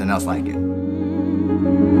there's nothing else like it.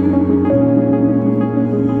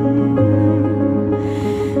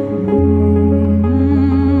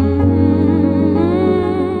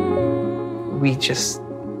 We just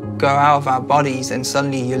go out of our bodies and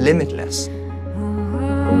suddenly you're limitless.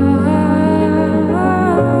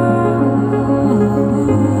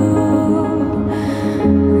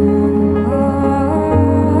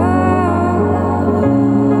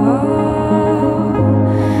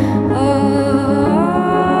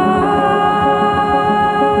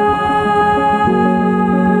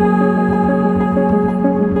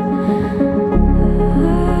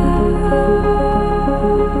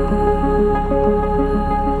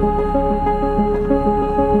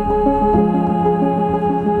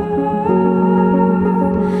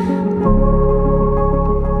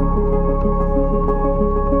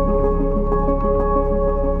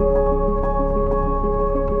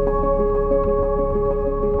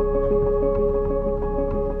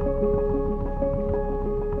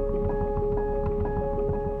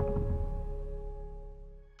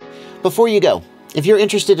 Before you go, if you're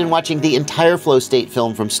interested in watching the entire FlowState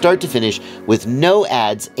film from start to finish with no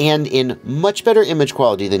ads and in much better image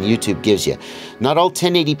quality than YouTube gives you, not all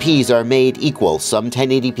 1080p's are made equal. Some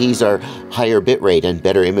 1080p's are higher bitrate and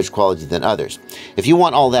better image quality than others. If you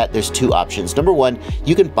want all that, there's two options. Number one,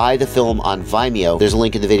 you can buy the film on Vimeo. There's a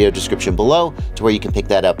link in the video description below to where you can pick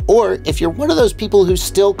that up. Or if you're one of those people who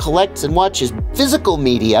still collects and watches physical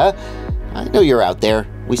media, I know you're out there.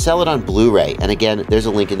 We sell it on Blu-ray, and again, there's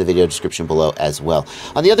a link in the video description below as well.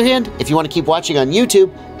 On the other hand, if you want to keep watching on YouTube,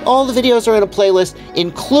 all the videos are in a playlist,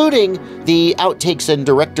 including the outtakes and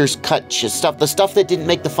director's cut stuff, the stuff that didn't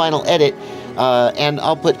make the final edit, and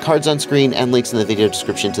I'll put cards on screen and links in the video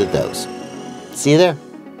description to those. See you there.